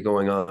were going to be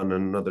going on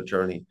another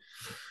journey.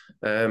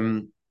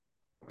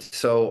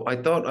 So I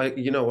thought,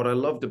 what I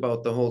loved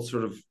about the whole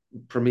sort of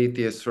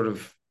Prometheus sort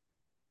of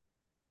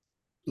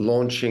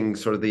launching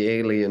sort of the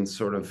Alien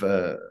sort of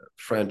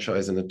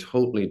franchise in a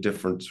totally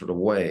different sort of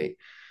way,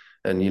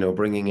 and,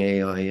 bringing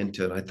AI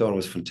into it, I thought it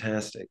was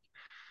fantastic.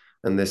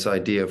 And this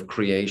idea of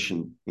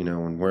creation,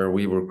 and where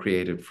we were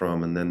created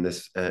from, and then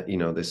this,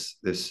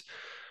 this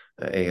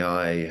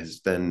AI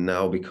has then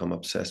now become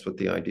obsessed with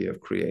the idea of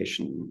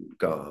creation,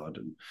 God.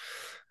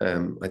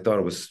 And I thought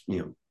it was,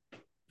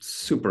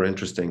 super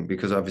interesting,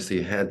 because obviously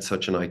it had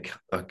such an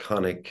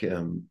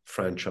iconic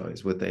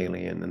franchise with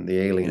Alien and the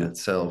Alien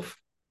itself.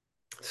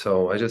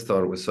 So I just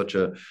thought it was such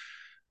an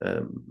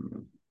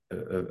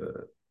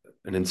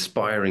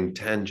inspiring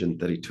tangent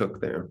that he took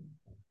there.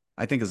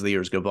 I think as the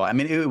years go by, I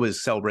mean, it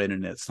was celebrated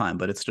in its time,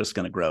 but it's just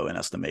going to grow in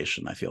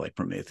estimation, I feel like,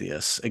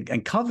 Prometheus.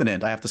 And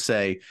Covenant, I have to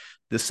say,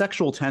 the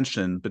sexual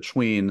tension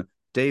between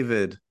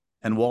David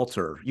and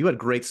Walter, you had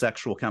great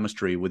sexual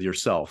chemistry with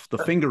yourself. The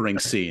fingering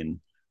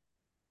scene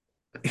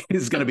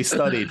is going to be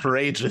studied for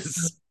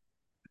ages.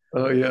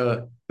 Oh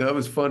yeah, that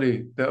was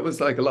funny. That was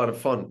like a lot of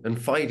fun. And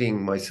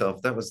fighting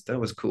myself, that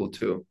was cool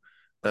too.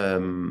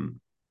 Um,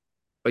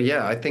 but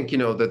yeah, I think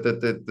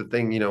the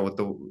thing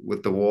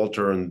with the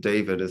Walter and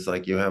David is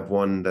like you have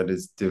one that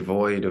is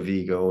devoid of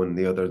ego and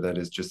the other that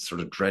is just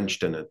sort of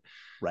drenched in it.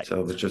 Right. So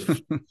it was just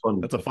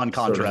fun, That's a fun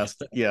sort of.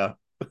 contrast. Yeah.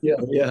 Yeah,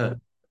 yeah.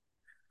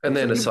 And So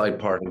then a you side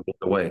part in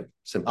the way,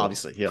 simple.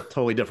 obviously, yeah,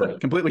 totally different,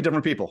 Right. completely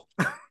different people.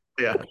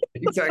 Yeah,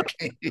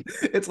 exactly.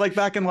 It's like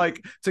back in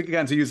like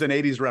to use an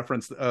 80s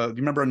reference. Do you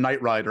remember in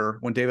Knight Rider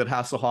when David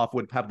Hasselhoff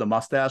would have the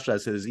mustache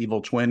as his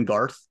evil twin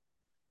Garth?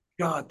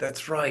 God,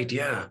 that's right.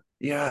 Yeah,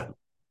 yeah.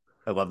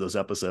 I love those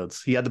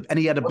episodes. He had a What's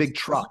big what's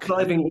truck.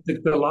 driving the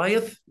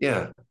Goliath?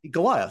 Yeah.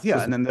 Goliath, yeah,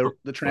 Was and then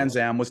the Trans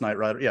Am was Knight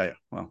Rider. Yeah, yeah.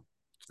 Well,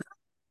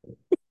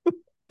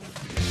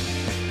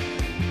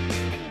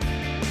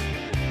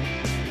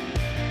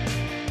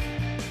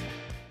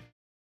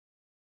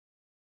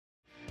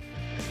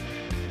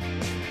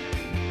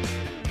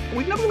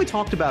 we've never really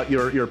talked about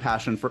your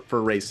passion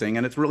for racing,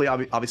 and it's really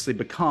obviously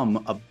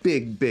become a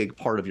big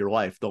part of your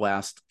life the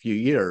last few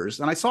years.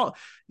 And I saw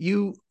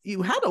you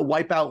had a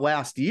wipeout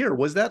last year.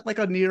 Was that like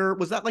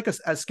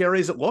as scary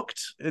as it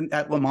looked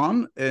at Le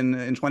Mans in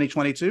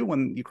 2022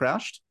 when you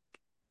crashed?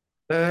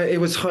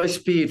 it was high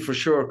speed for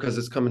sure because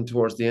it's coming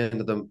towards the end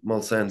of the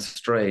Mulsanne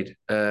Straight.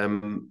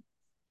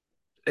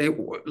 It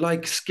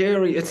like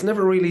scary. It's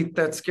never really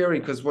that scary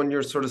because when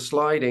you're sort of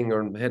sliding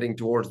or heading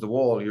towards the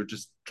wall, you're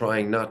just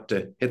trying not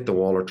to hit the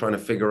wall or trying to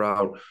figure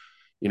out,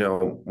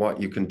 what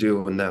you can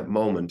do in that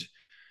moment.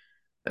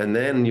 And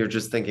then you're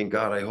just thinking,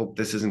 God, I hope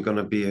this isn't going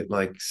to be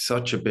like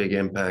such a big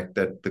impact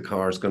that the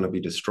car is going to be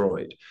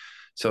destroyed.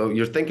 So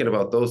you're thinking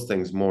about those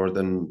things more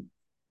than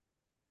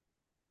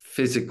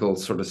physical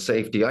sort of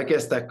safety. I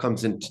guess that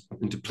comes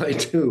into play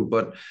too,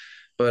 but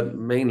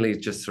mainly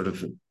just sort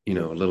of, a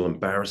little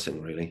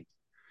embarrassing, really.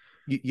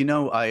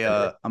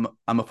 I'm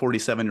a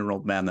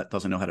 47-year-old man that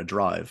doesn't know how to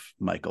drive,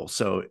 Michael.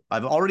 So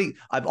I've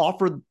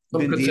offered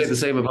Some Vin could say the Diesel.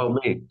 same about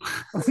me.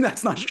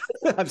 That's not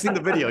true. I've seen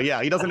the video.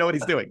 Yeah, he doesn't know what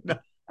he's doing. No.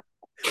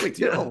 Wait,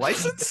 do you have a Yeah,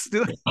 license?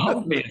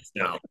 obvious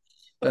now.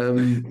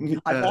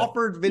 I've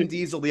offered Vin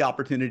Diesel the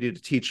opportunity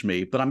to teach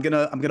me, but I'm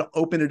gonna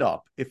open it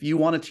up. If you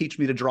want to teach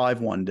me to drive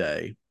one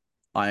day,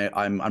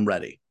 I'm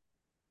ready.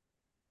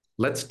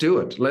 Let's do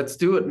it. Let's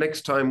do it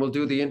next time. We'll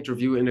do the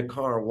interview in a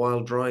car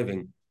while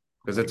driving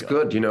Oh because my it's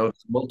God. good,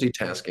 it's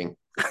multitasking.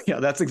 Yeah,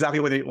 that's exactly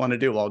what you want to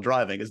do while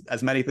driving, is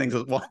as many things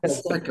at once.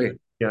 Exactly.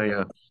 Yeah,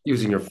 yeah.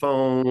 Using your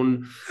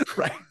phone.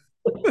 Right.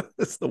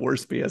 It's the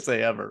worst PSA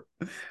ever.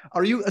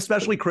 Are you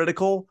especially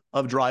critical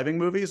of driving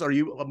movies? Are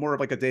you more of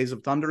like a Days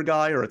of Thunder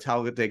guy or a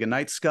Talladega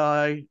Nights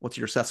guy? What's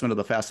your assessment of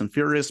the Fast and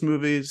Furious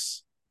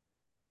movies?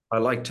 I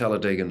like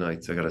Talladega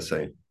Nights, I gotta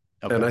say.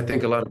 And Okay. I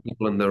think a lot of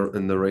people in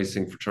the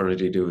racing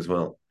fraternity do as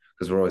well.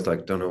 Because we're always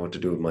like, don't know what to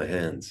do with my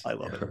hands. I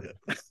love it.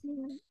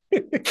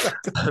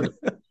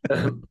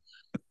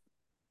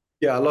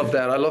 Yeah, I love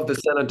that. I love the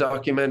Senna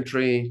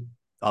documentary.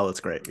 Oh, that's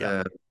great. Yeah.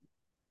 Uh,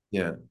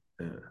 yeah,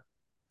 yeah.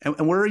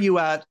 And where are you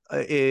at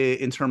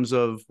in terms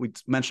of, we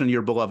mentioned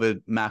your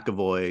beloved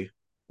McAvoy,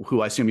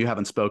 who I assume you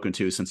haven't spoken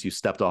to since you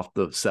stepped off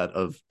the set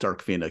of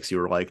Dark Phoenix. You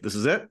were like, this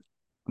is it.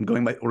 We're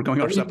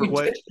going our separate We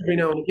ways. text every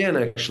now and again,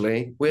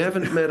 actually. We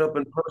haven't met up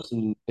in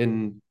person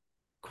in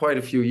quite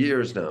a few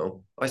years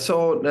now. I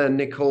saw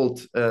Nick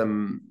Holt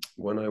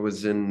when I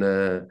was in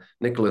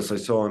Nicholas. I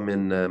saw him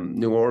in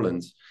New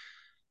Orleans.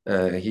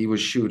 He was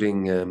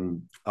shooting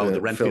Oh, the the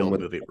film Renfield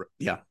with movie.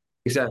 Yeah.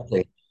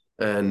 exactly,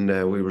 and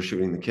we were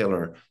shooting The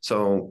Killer.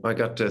 So I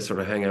got to sort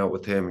of hang out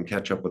with him and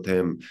catch up with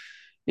him.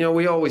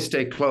 We always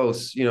stay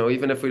close.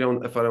 Even if I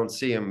don't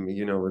see him,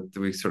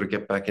 we sort of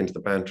get back into the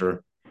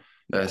banter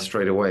Yeah.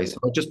 straight away. So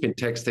I've just been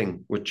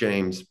texting with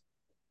James,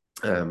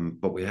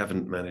 but we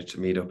haven't managed to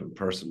meet up in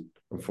person, Do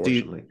you,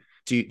 unfortunately.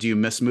 do you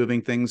miss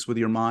moving things with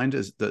your mind?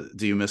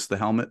 Do you miss the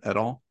helmet at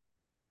all?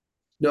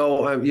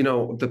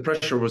 No, the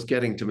pressure was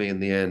getting to me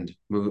in the end,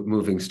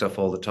 moving stuff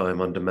all the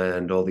time on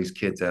demand, all these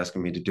kids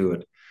asking me to do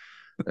it.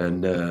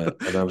 And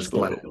I was Just a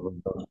glad little.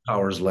 when those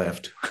hours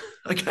left.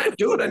 I can't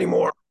do it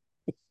anymore.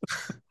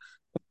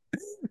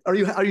 Are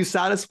you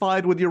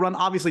satisfied with your run?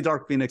 Obviously,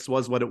 Dark Phoenix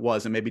was what it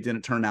was, and maybe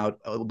didn't turn out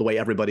the way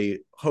everybody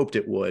hoped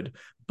it would.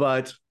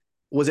 But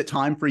was it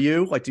time for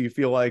you? Like, do you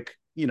feel like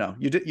you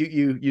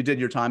did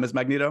your time as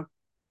Magneto?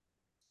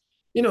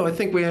 I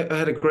think we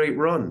had a great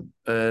run,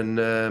 and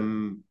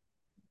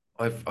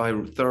I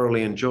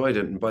thoroughly enjoyed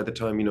it. And by the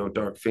time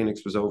Dark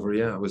Phoenix was over,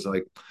 yeah, I was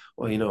like,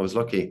 well, I was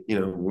lucky.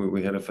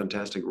 We had a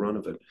fantastic run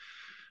of it.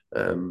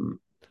 Um,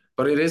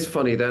 but it is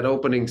funny that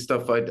opening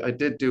stuff I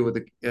did do with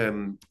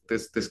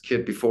this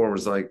kid before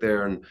was like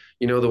there, and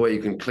the way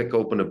you can click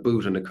open a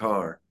boot in a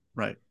car.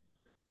 Right.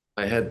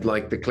 I had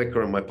like the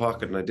clicker in my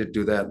pocket, and I did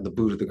do that, and the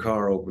boot of the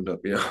car opened up.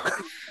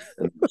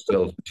 And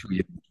still too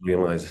young to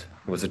realize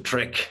it was a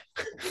trick.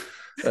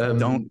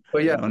 Don't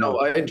But yeah, no no, no.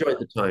 I enjoyed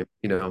the time,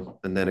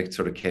 and then it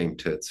sort of came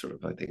to its sort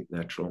of, I think,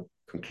 natural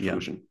Yeah.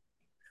 conclusion.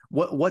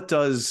 What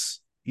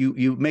does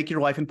you make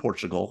your life in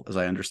Portugal, as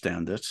I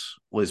understand it,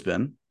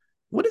 Lisbon?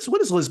 What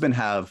does Lisbon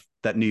have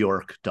that New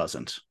York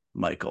doesn't?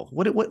 Michael?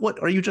 What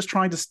are you just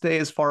trying to stay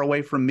as far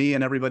away from me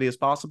and everybody as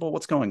possible?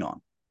 What's going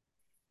on?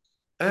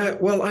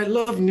 Well, I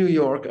love New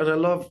York, and I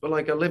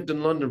lived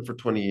in London for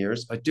 20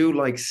 years. I do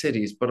like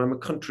cities, but I'm a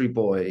country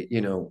boy,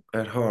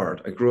 at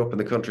heart. I grew up in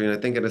the country, and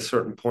I think at a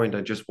certain point,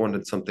 I just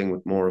wanted something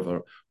with more of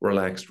a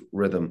relaxed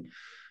rhythm.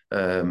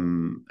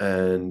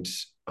 And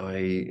I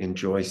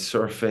enjoy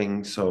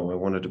surfing, so I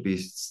wanted to be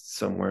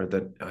somewhere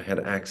that I had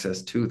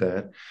access to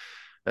that.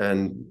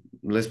 And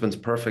Lisbon's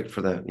perfect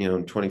for that.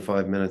 In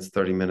 25 minutes,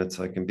 30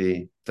 minutes, I can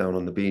be down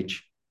on the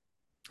beach.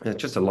 And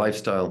it's just a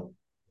lifestyle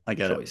I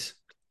get it. choice.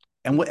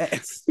 And what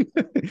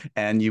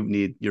and you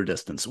need your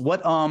distance. Where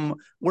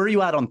are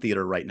you at on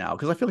theater right now?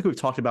 Because I feel like we've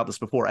talked about this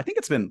before. I think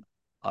it's been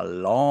a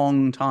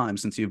long time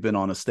since you've been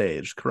on a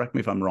stage. Correct me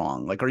if I'm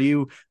wrong. Like, are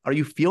you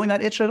feeling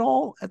that itch at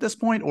all at this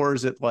point, or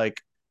is it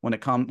like when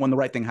the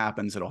right thing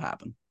happens, it'll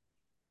happen?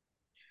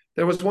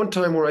 There was one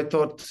time where I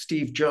thought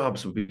Steve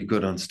Jobs would be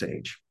good on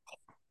stage.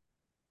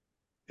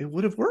 It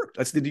would have worked.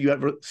 Did you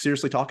ever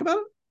seriously talk about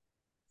it?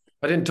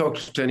 I didn't talk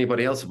to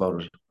anybody else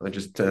about it. I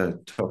just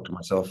talked to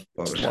myself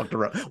about Just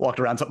it. walked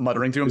around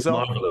muttering to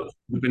himself. Marvelous.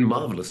 You've been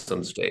marvelous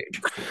on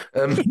stage.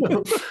 I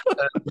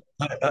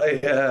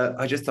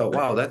just thought,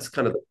 wow, that's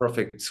kind of the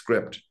perfect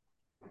script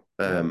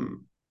for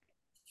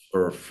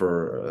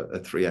a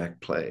 3-act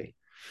play.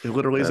 It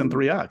literally is in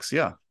 3 acts.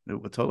 Yeah, it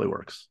totally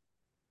works.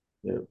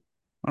 Yeah.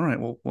 All right,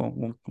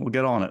 we'll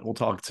get on it. We'll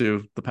talk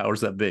to the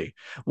powers that be.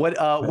 What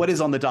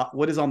is on the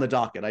What is on the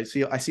docket? I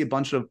see a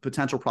bunch of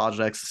potential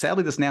projects.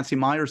 Sadly, this Nancy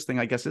Meyers thing,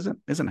 I guess,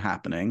 isn't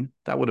happening.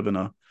 That would have been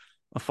a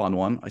fun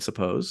one, I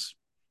suppose.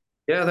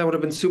 Yeah, that would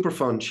have been super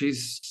fun.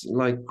 She's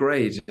like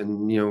great,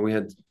 and we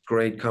had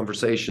great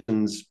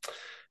conversations.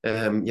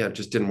 Yeah, it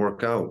just didn't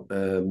work out.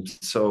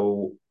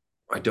 So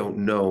I don't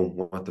know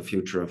what the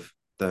future of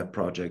that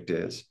project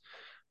is.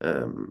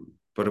 But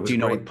it was a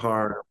great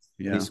part of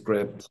the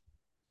script.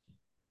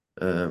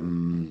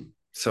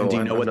 So do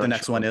you know what the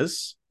next one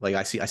is? Like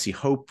I see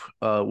Hope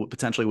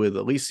potentially with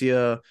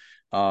Alicia.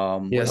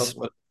 Yes.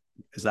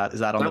 Is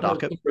that on the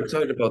docket? I'm super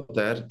excited about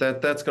that.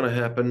 That's going to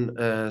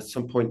happen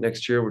some point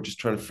next year. We're just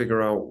trying to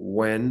figure out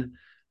when.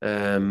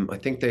 I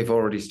think they've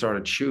already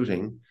started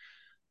shooting.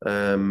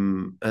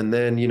 And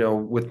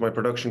then, with my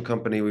production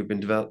company, we've been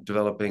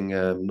developing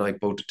Night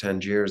Boat to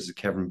Tangiers, a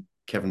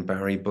Kevin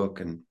Barry book,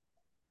 and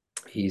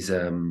he's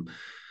written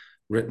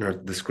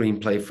the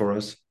screenplay for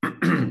us.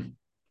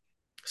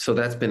 So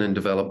that's been in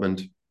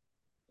development.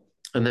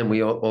 And then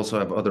we also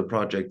have other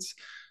projects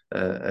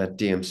at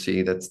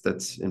DMC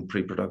that's in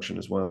pre-production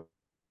as well.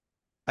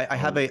 I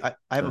have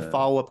a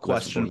follow-up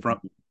question from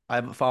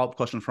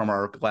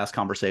our last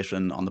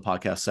conversation on the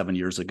podcast 7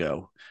 years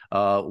ago,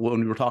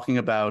 when we were talking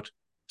about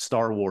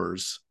Star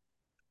Wars,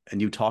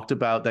 and you talked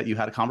about that you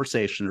had a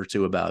conversation or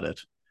two about it.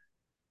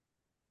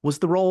 Was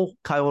the role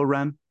Kylo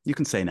Ren? You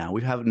can say now.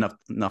 We have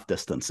enough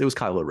distance. It was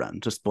Kylo Ren.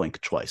 Just blink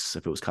twice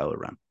if it was Kylo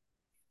Ren.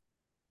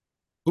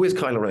 Who is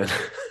Kylo Ren?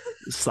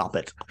 Stop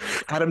it.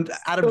 Adam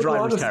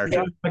Driver's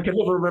character. I can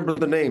never remember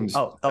the names.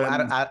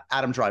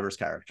 Adam Driver's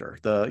character.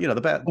 The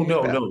bad. Oh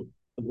no,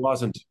 it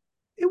wasn't.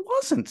 It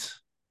wasn't.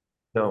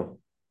 No.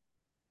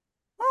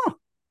 Oh.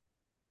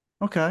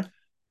 Okay.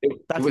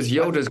 It was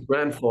Yoda's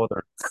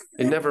grandfather.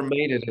 It never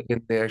made it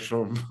in the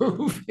actual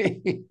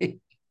movie.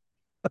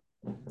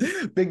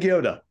 Big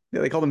Yoda.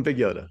 Yeah, they called him Big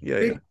Yoda.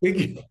 Yeah,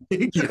 Big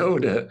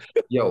Yoda.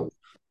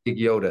 Big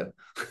Yoda.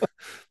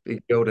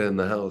 Big Yoda in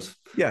the house.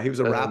 Yeah, he was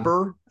a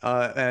rapper,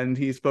 and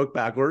he spoke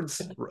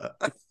backwards.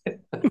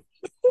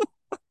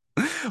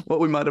 What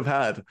we might have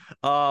had.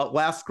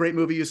 Last great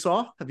movie you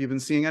saw? Have you been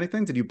seeing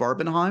anything? Did you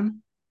Barbenheim?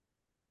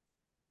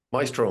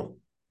 Maestro.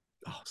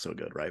 Oh, so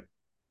good, right?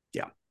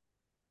 Yeah.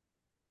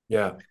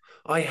 Yeah.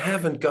 I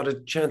haven't got a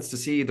chance to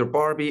see either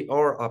Barbie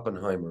or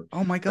Oppenheimer.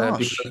 Oh my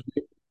gosh.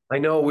 I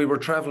know we were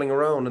traveling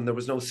around and there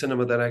was no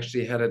cinema that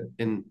actually had it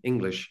in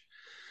English.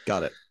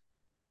 Got it.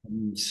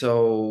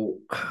 So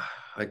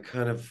I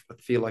kind of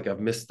feel like I've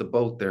missed the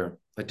boat there.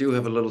 I do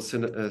have a little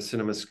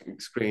cinema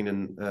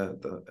screen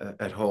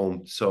at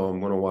home, so I'm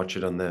going to watch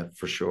it on that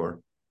for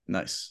sure.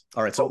 Nice.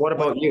 All right. So what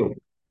about you?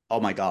 Oh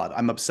my God,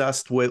 I'm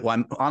obsessed with. Well,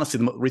 I'm honestly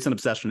the recent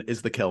obsession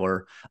is The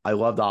Killer. I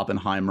loved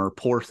Oppenheimer.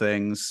 Poor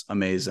Things,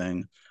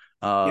 amazing.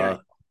 Yeah.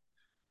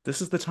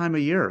 This is the time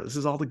of year. This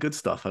is all the good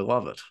stuff. I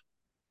love it.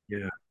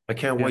 Yeah, I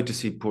can't wait to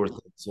see Poor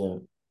Things. Yeah.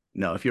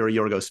 No, if you're a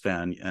Yorgos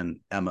fan, and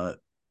Emma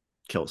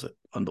kills it,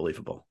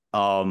 unbelievable.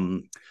 All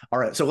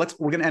right, so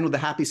we're gonna end with the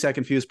happy, sad,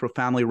 confused,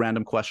 profoundly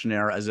random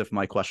questionnaire, as if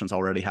my questions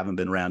already haven't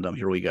been random.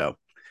 Here we go.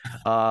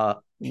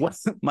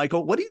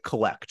 Michael? What do you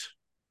collect?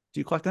 Do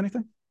you collect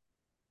anything?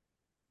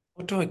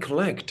 What do I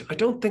collect? I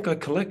don't think I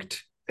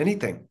collect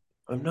anything.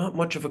 I'm not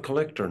much of a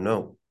collector.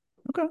 No.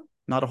 Okay,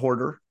 not a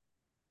hoarder.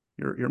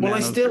 Well, I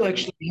still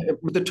actually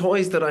the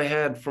toys that I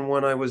had from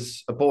when I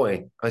was a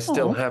boy. I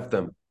still have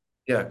them.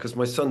 Yeah, because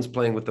my son's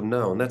playing with them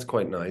now, and that's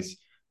quite nice.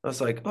 I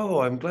was like, oh,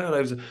 I'm glad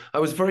I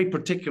was very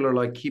particular,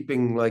 like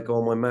keeping like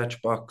all my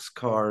Matchbox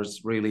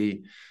cars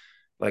really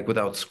like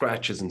without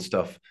scratches and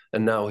stuff.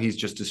 And now he's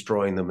just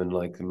destroying them in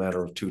like a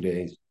matter of 2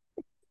 days.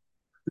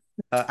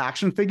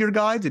 action figure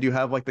guy? Did you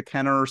have like the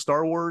Kenner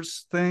Star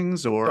Wars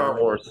things Star or?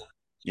 Wars.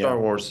 Yeah, Star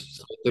Wars.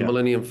 So the yeah,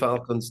 Millennium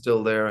Falcon's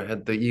still there. I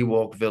had the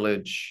Ewok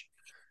Village,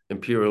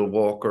 Imperial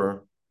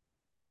Walker.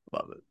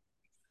 love it.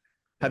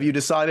 Have Yeah. you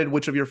decided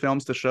which of your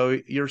films to show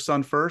your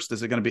son first?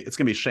 Is it going to be? It's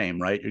going to be Shame,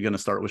 right? You're going to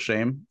start with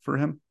Shame for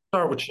him.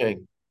 Start with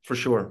Shane, for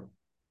sure.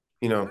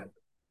 You know,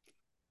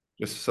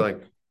 just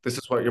like this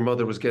is what your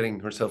mother was getting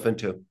herself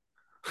into.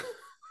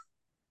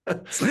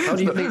 How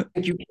do you think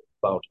you came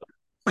about?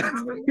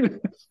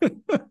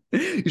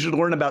 You should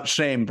learn about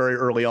shame very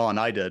early on.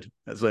 I did,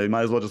 so you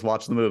might as well just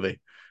watch the movie.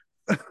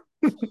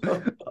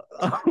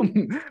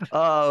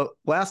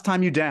 Last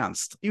time you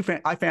danced,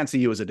 I fancy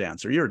you as a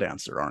dancer. You're a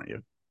dancer, aren't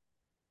you?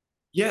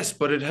 Yes,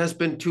 but it has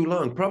been too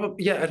long.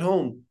 Probably, yeah, at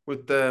home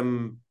with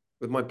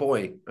my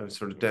boy. I was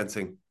sort of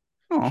dancing,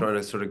 Oh, trying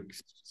to sort of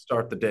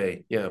start the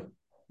day. Yeah.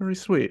 very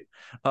sweet.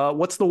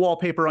 What's the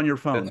wallpaper on your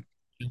That's phone?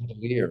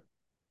 chandelier.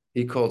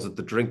 He calls it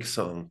the drink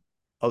song.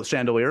 Oh,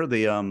 chandelier.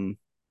 The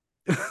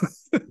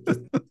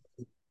The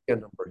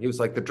number. He was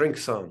like the drink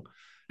song.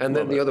 And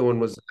then love the it. other one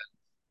was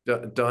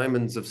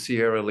Diamonds of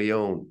Sierra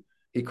Leone.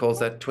 He calls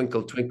that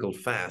Twinkle Twinkle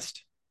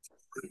Fast.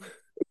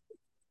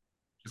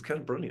 It's kind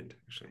of brilliant,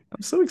 actually.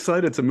 I'm so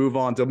excited to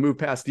move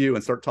past you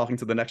and start talking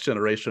to the next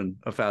generation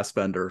of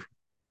Fassbender.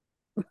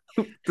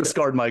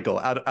 Discard Michael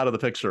out of the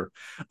picture.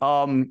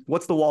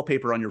 What's the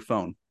wallpaper on your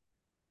phone?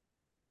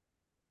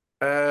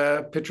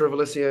 Picture of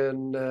Alicia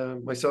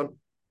and my son.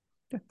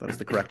 Yeah, that is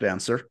the correct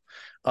answer.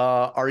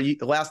 Are you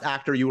the last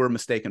actor you were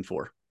mistaken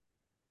for?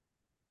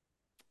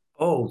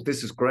 Oh,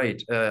 this is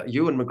great.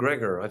 Ewan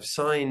McGregor. I've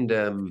signed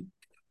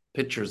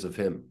pictures of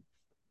him.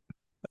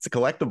 That's a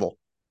collectible.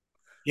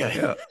 Yeah,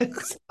 Yeah.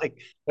 it's like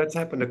that's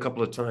happened a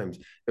couple of times.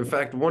 In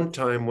fact, one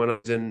time when I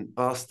was in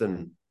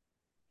Austin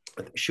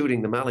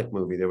shooting the Malik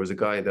movie, there was a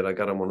guy that I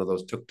got on one of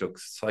those tuk-tuk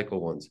cycle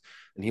ones,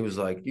 and he was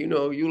like, you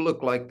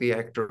look like the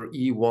actor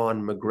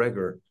Ewan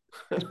McGregor.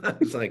 And I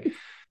was like,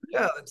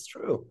 yeah, that's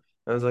true.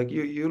 I was like,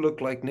 you look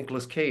like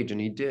Nicolas Cage,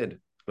 and he did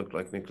look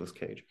like Nicolas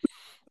Cage.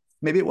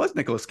 Maybe it was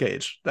Nicolas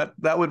Cage. That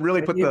would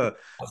really put Yeah.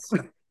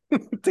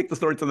 the take the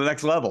story to the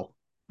next level.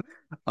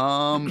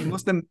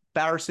 Most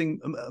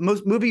embarrassing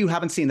most movie you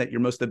haven't seen that you're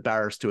most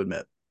embarrassed to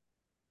admit.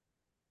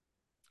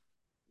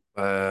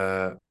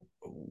 Uh,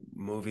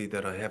 movie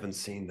that I haven't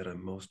seen that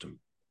I'm most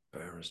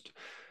embarrassed.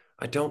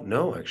 I don't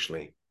know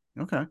actually.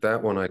 Okay.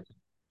 That one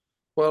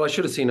well, I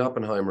should have seen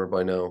Oppenheimer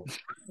by now.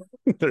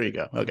 There you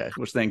go. Okay,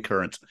 we're staying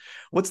current.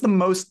 What's the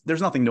most?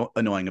 There's nothing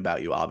annoying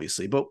about you,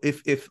 obviously, but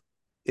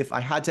if I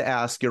had to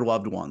ask your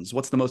loved ones,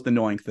 what's the most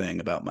annoying thing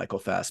about Michael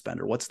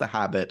Fassbender? What's the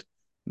habit,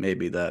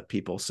 maybe that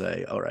people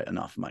say, "All right,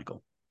 enough,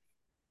 Michael."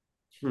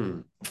 Hmm.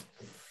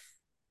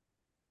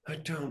 I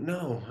don't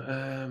know.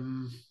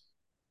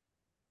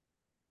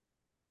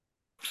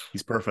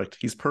 He's perfect.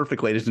 He's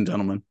perfect, ladies and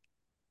gentlemen.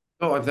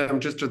 Oh, I'm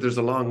just there's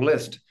a long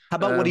list. How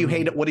about what do you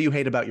hate? What do you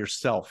hate about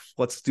yourself?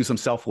 Let's do some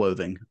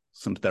self-loathing,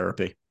 some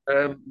therapy.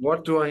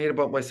 What do I hate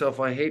about myself?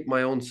 I hate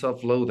my own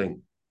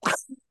self-loathing.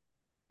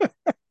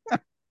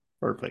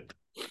 Perfect.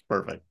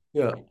 Perfect.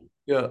 Yeah,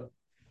 yeah.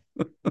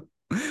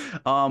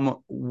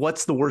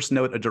 What's the worst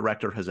note a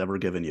director has ever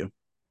given you?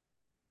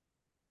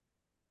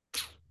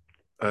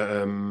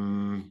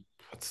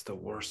 What's the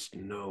worst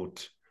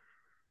note?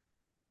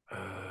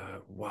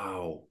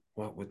 Wow,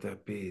 what would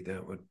that be?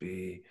 That would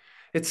be.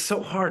 It's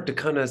so hard to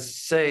kind of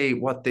say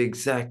what the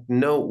exact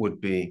note would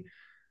be.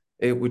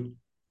 It would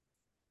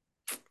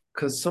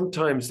because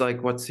sometimes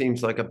like what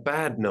seems like a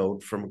bad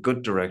note from a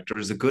good director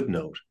is a good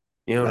note.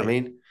 You know what I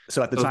Right. mean?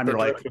 So at the So time the you're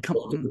like, director's come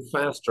supposed to on. be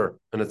faster,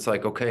 and it's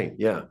like, okay,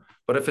 yeah.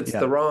 But if it's Yeah,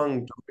 the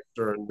wrong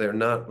director and they're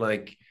not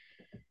like,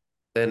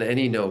 then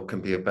any note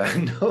can be a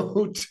bad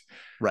note.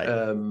 right.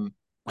 Um,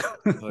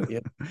 but yeah,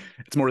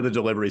 It's more the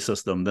delivery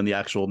system than the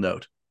actual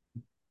note.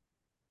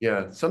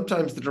 yeah.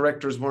 Sometimes the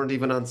directors weren't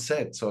even on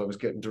set, so I was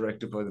getting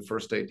directed by the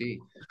first AD.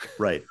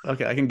 Right.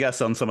 Okay, I can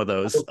guess on some of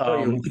those. I'll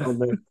tell you which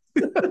one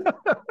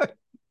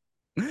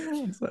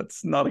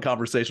That's not a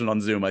conversation on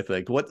Zoom, I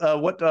think. What I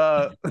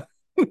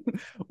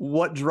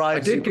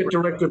drives you? did get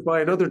directed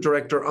by another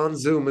director on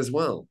Zoom as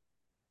well.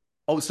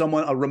 Oh,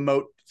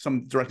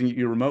 some directing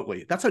you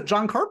remotely. That's what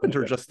John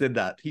Carpenter just did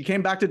that. He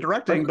came back to I,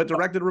 directing, but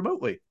directed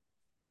remotely.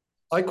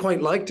 I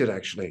quite liked it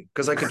actually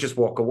because I could just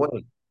walk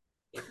away.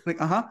 Like,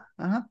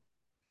 uh-huh.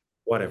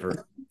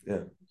 Whatever.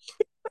 Yeah.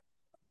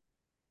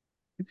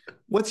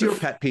 What's your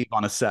pet peeve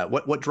on a set?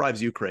 What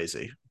drives you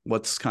crazy?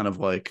 What's kind of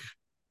like,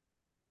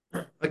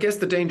 I guess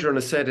the danger on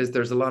a set is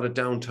there's a lot of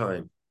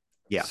downtime.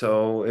 yeah,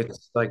 So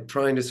it's like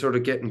trying to sort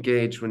of get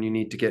engaged when you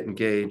need to get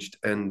engaged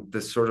and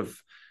this sort of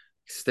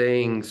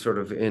staying sort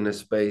of in a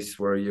space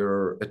where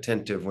you're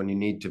attentive when you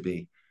need to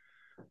be.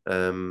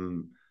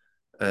 Um,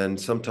 and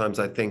sometimes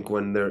I think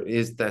when there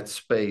is that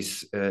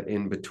space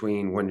in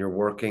between when you're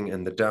working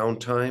and the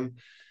downtime,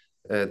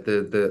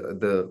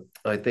 the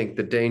I think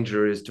the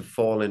danger is to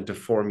fall into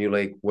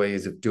formulaic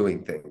ways of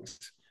doing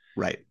things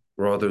right.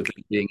 rather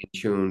than being in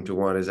tune to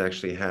what is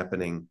actually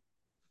happening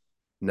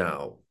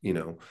now.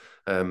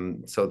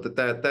 So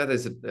that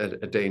is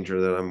a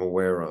danger that I'm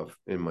aware of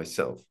in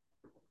myself.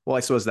 Well, I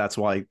suppose that's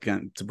why,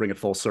 again, to bring it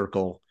full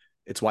circle,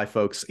 it's why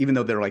folks, even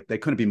though they're like, they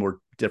couldn't be more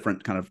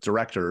different kind of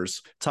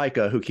directors,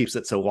 Taika, who keeps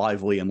it so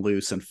lively and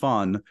loose and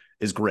fun,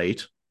 is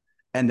great.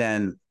 And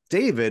then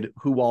David,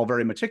 who, while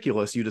very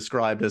meticulous, you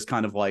described as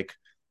kind of like,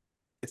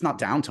 it's not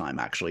downtime,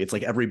 actually. It's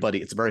like everybody,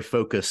 it's very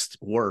focused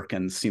work,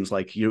 and seems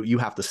like you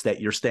have to stay,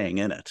 you're staying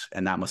in it.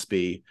 And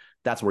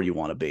that's where you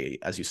want to be.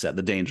 As you said,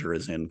 the danger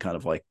is in kind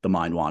of like the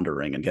mind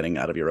wandering and getting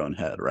out of your own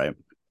head, right?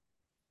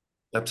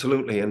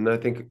 Absolutely. And I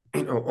think,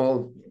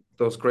 all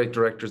those great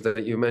directors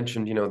that you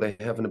mentioned, they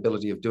have an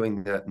ability of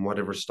doing that in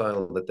whatever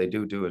style that they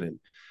do it in.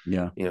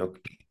 Yeah.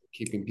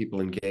 Keeping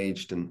people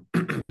engaged and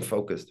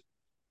focused.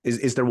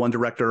 Is there one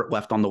director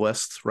left on the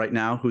list right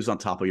now who's on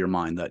top of your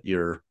mind that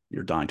you're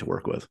dying to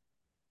work with?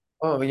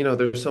 Oh,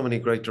 there's so many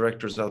great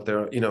directors out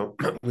there.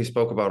 We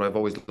spoke about, I've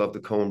always loved the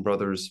Coen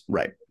brothers.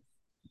 Right.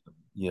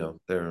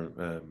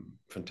 They're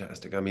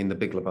fantastic. I mean, The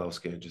Big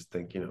Lebowski, I just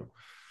think,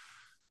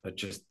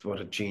 what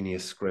a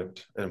genius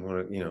script.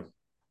 And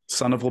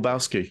Son of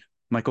Lebowski,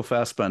 Michael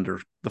Fassbender,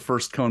 the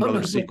first Coen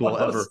brothers sequel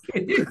ever.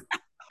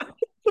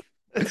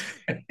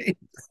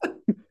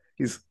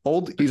 He's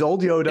old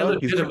Yoda.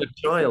 He's a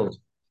child.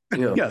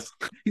 Yes.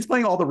 He's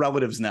playing all the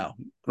relatives now.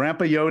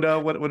 Grandpa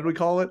Yoda, what did we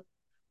call it?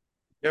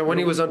 Yeah, when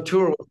he was on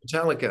tour with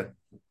Metallica.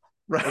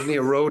 Right. Wasn't he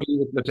a roadie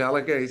with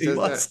Metallica? He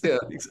says that.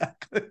 Yeah.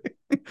 Exactly.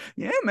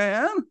 Yeah,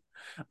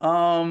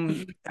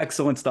 man.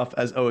 Excellent stuff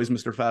as always,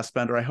 Mr.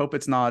 Fassbender. I hope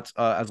it's not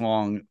as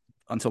long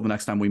until the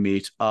next time we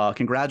meet.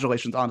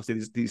 Congratulations.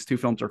 Honestly, these two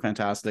films are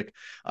fantastic.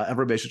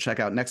 Everybody should check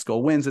out Next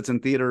Goal Wins. It's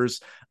in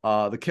theaters.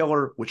 The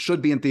Killer, which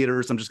should be in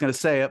theaters. I'm just going to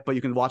say it, but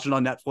you can watch it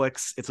on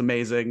Netflix. It's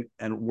amazing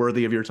and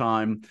worthy of your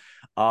time.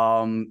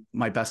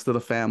 My best to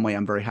the family.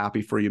 I'm very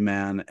happy for you,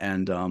 man.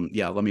 And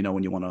let me know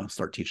when you want to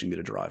start teaching me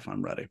to drive.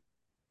 I'm ready.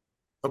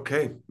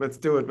 Okay, let's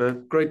do it,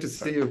 man. Great to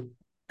see you.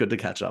 Good to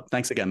catch up.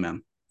 Thanks again,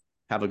 man.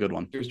 Have a good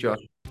one. Cheers, Josh.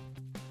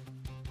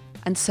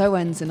 And so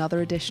ends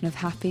another edition of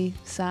Happy,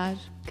 Sad,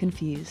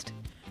 Confused.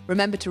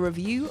 Remember to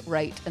review,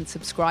 rate, and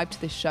subscribe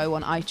to this show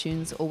on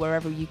iTunes or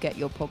wherever you get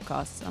your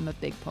podcasts. I'm a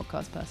big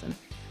podcast person.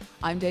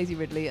 I'm Daisy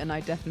Ridley, and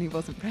I definitely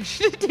wasn't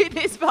pressured to do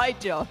this by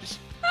Josh.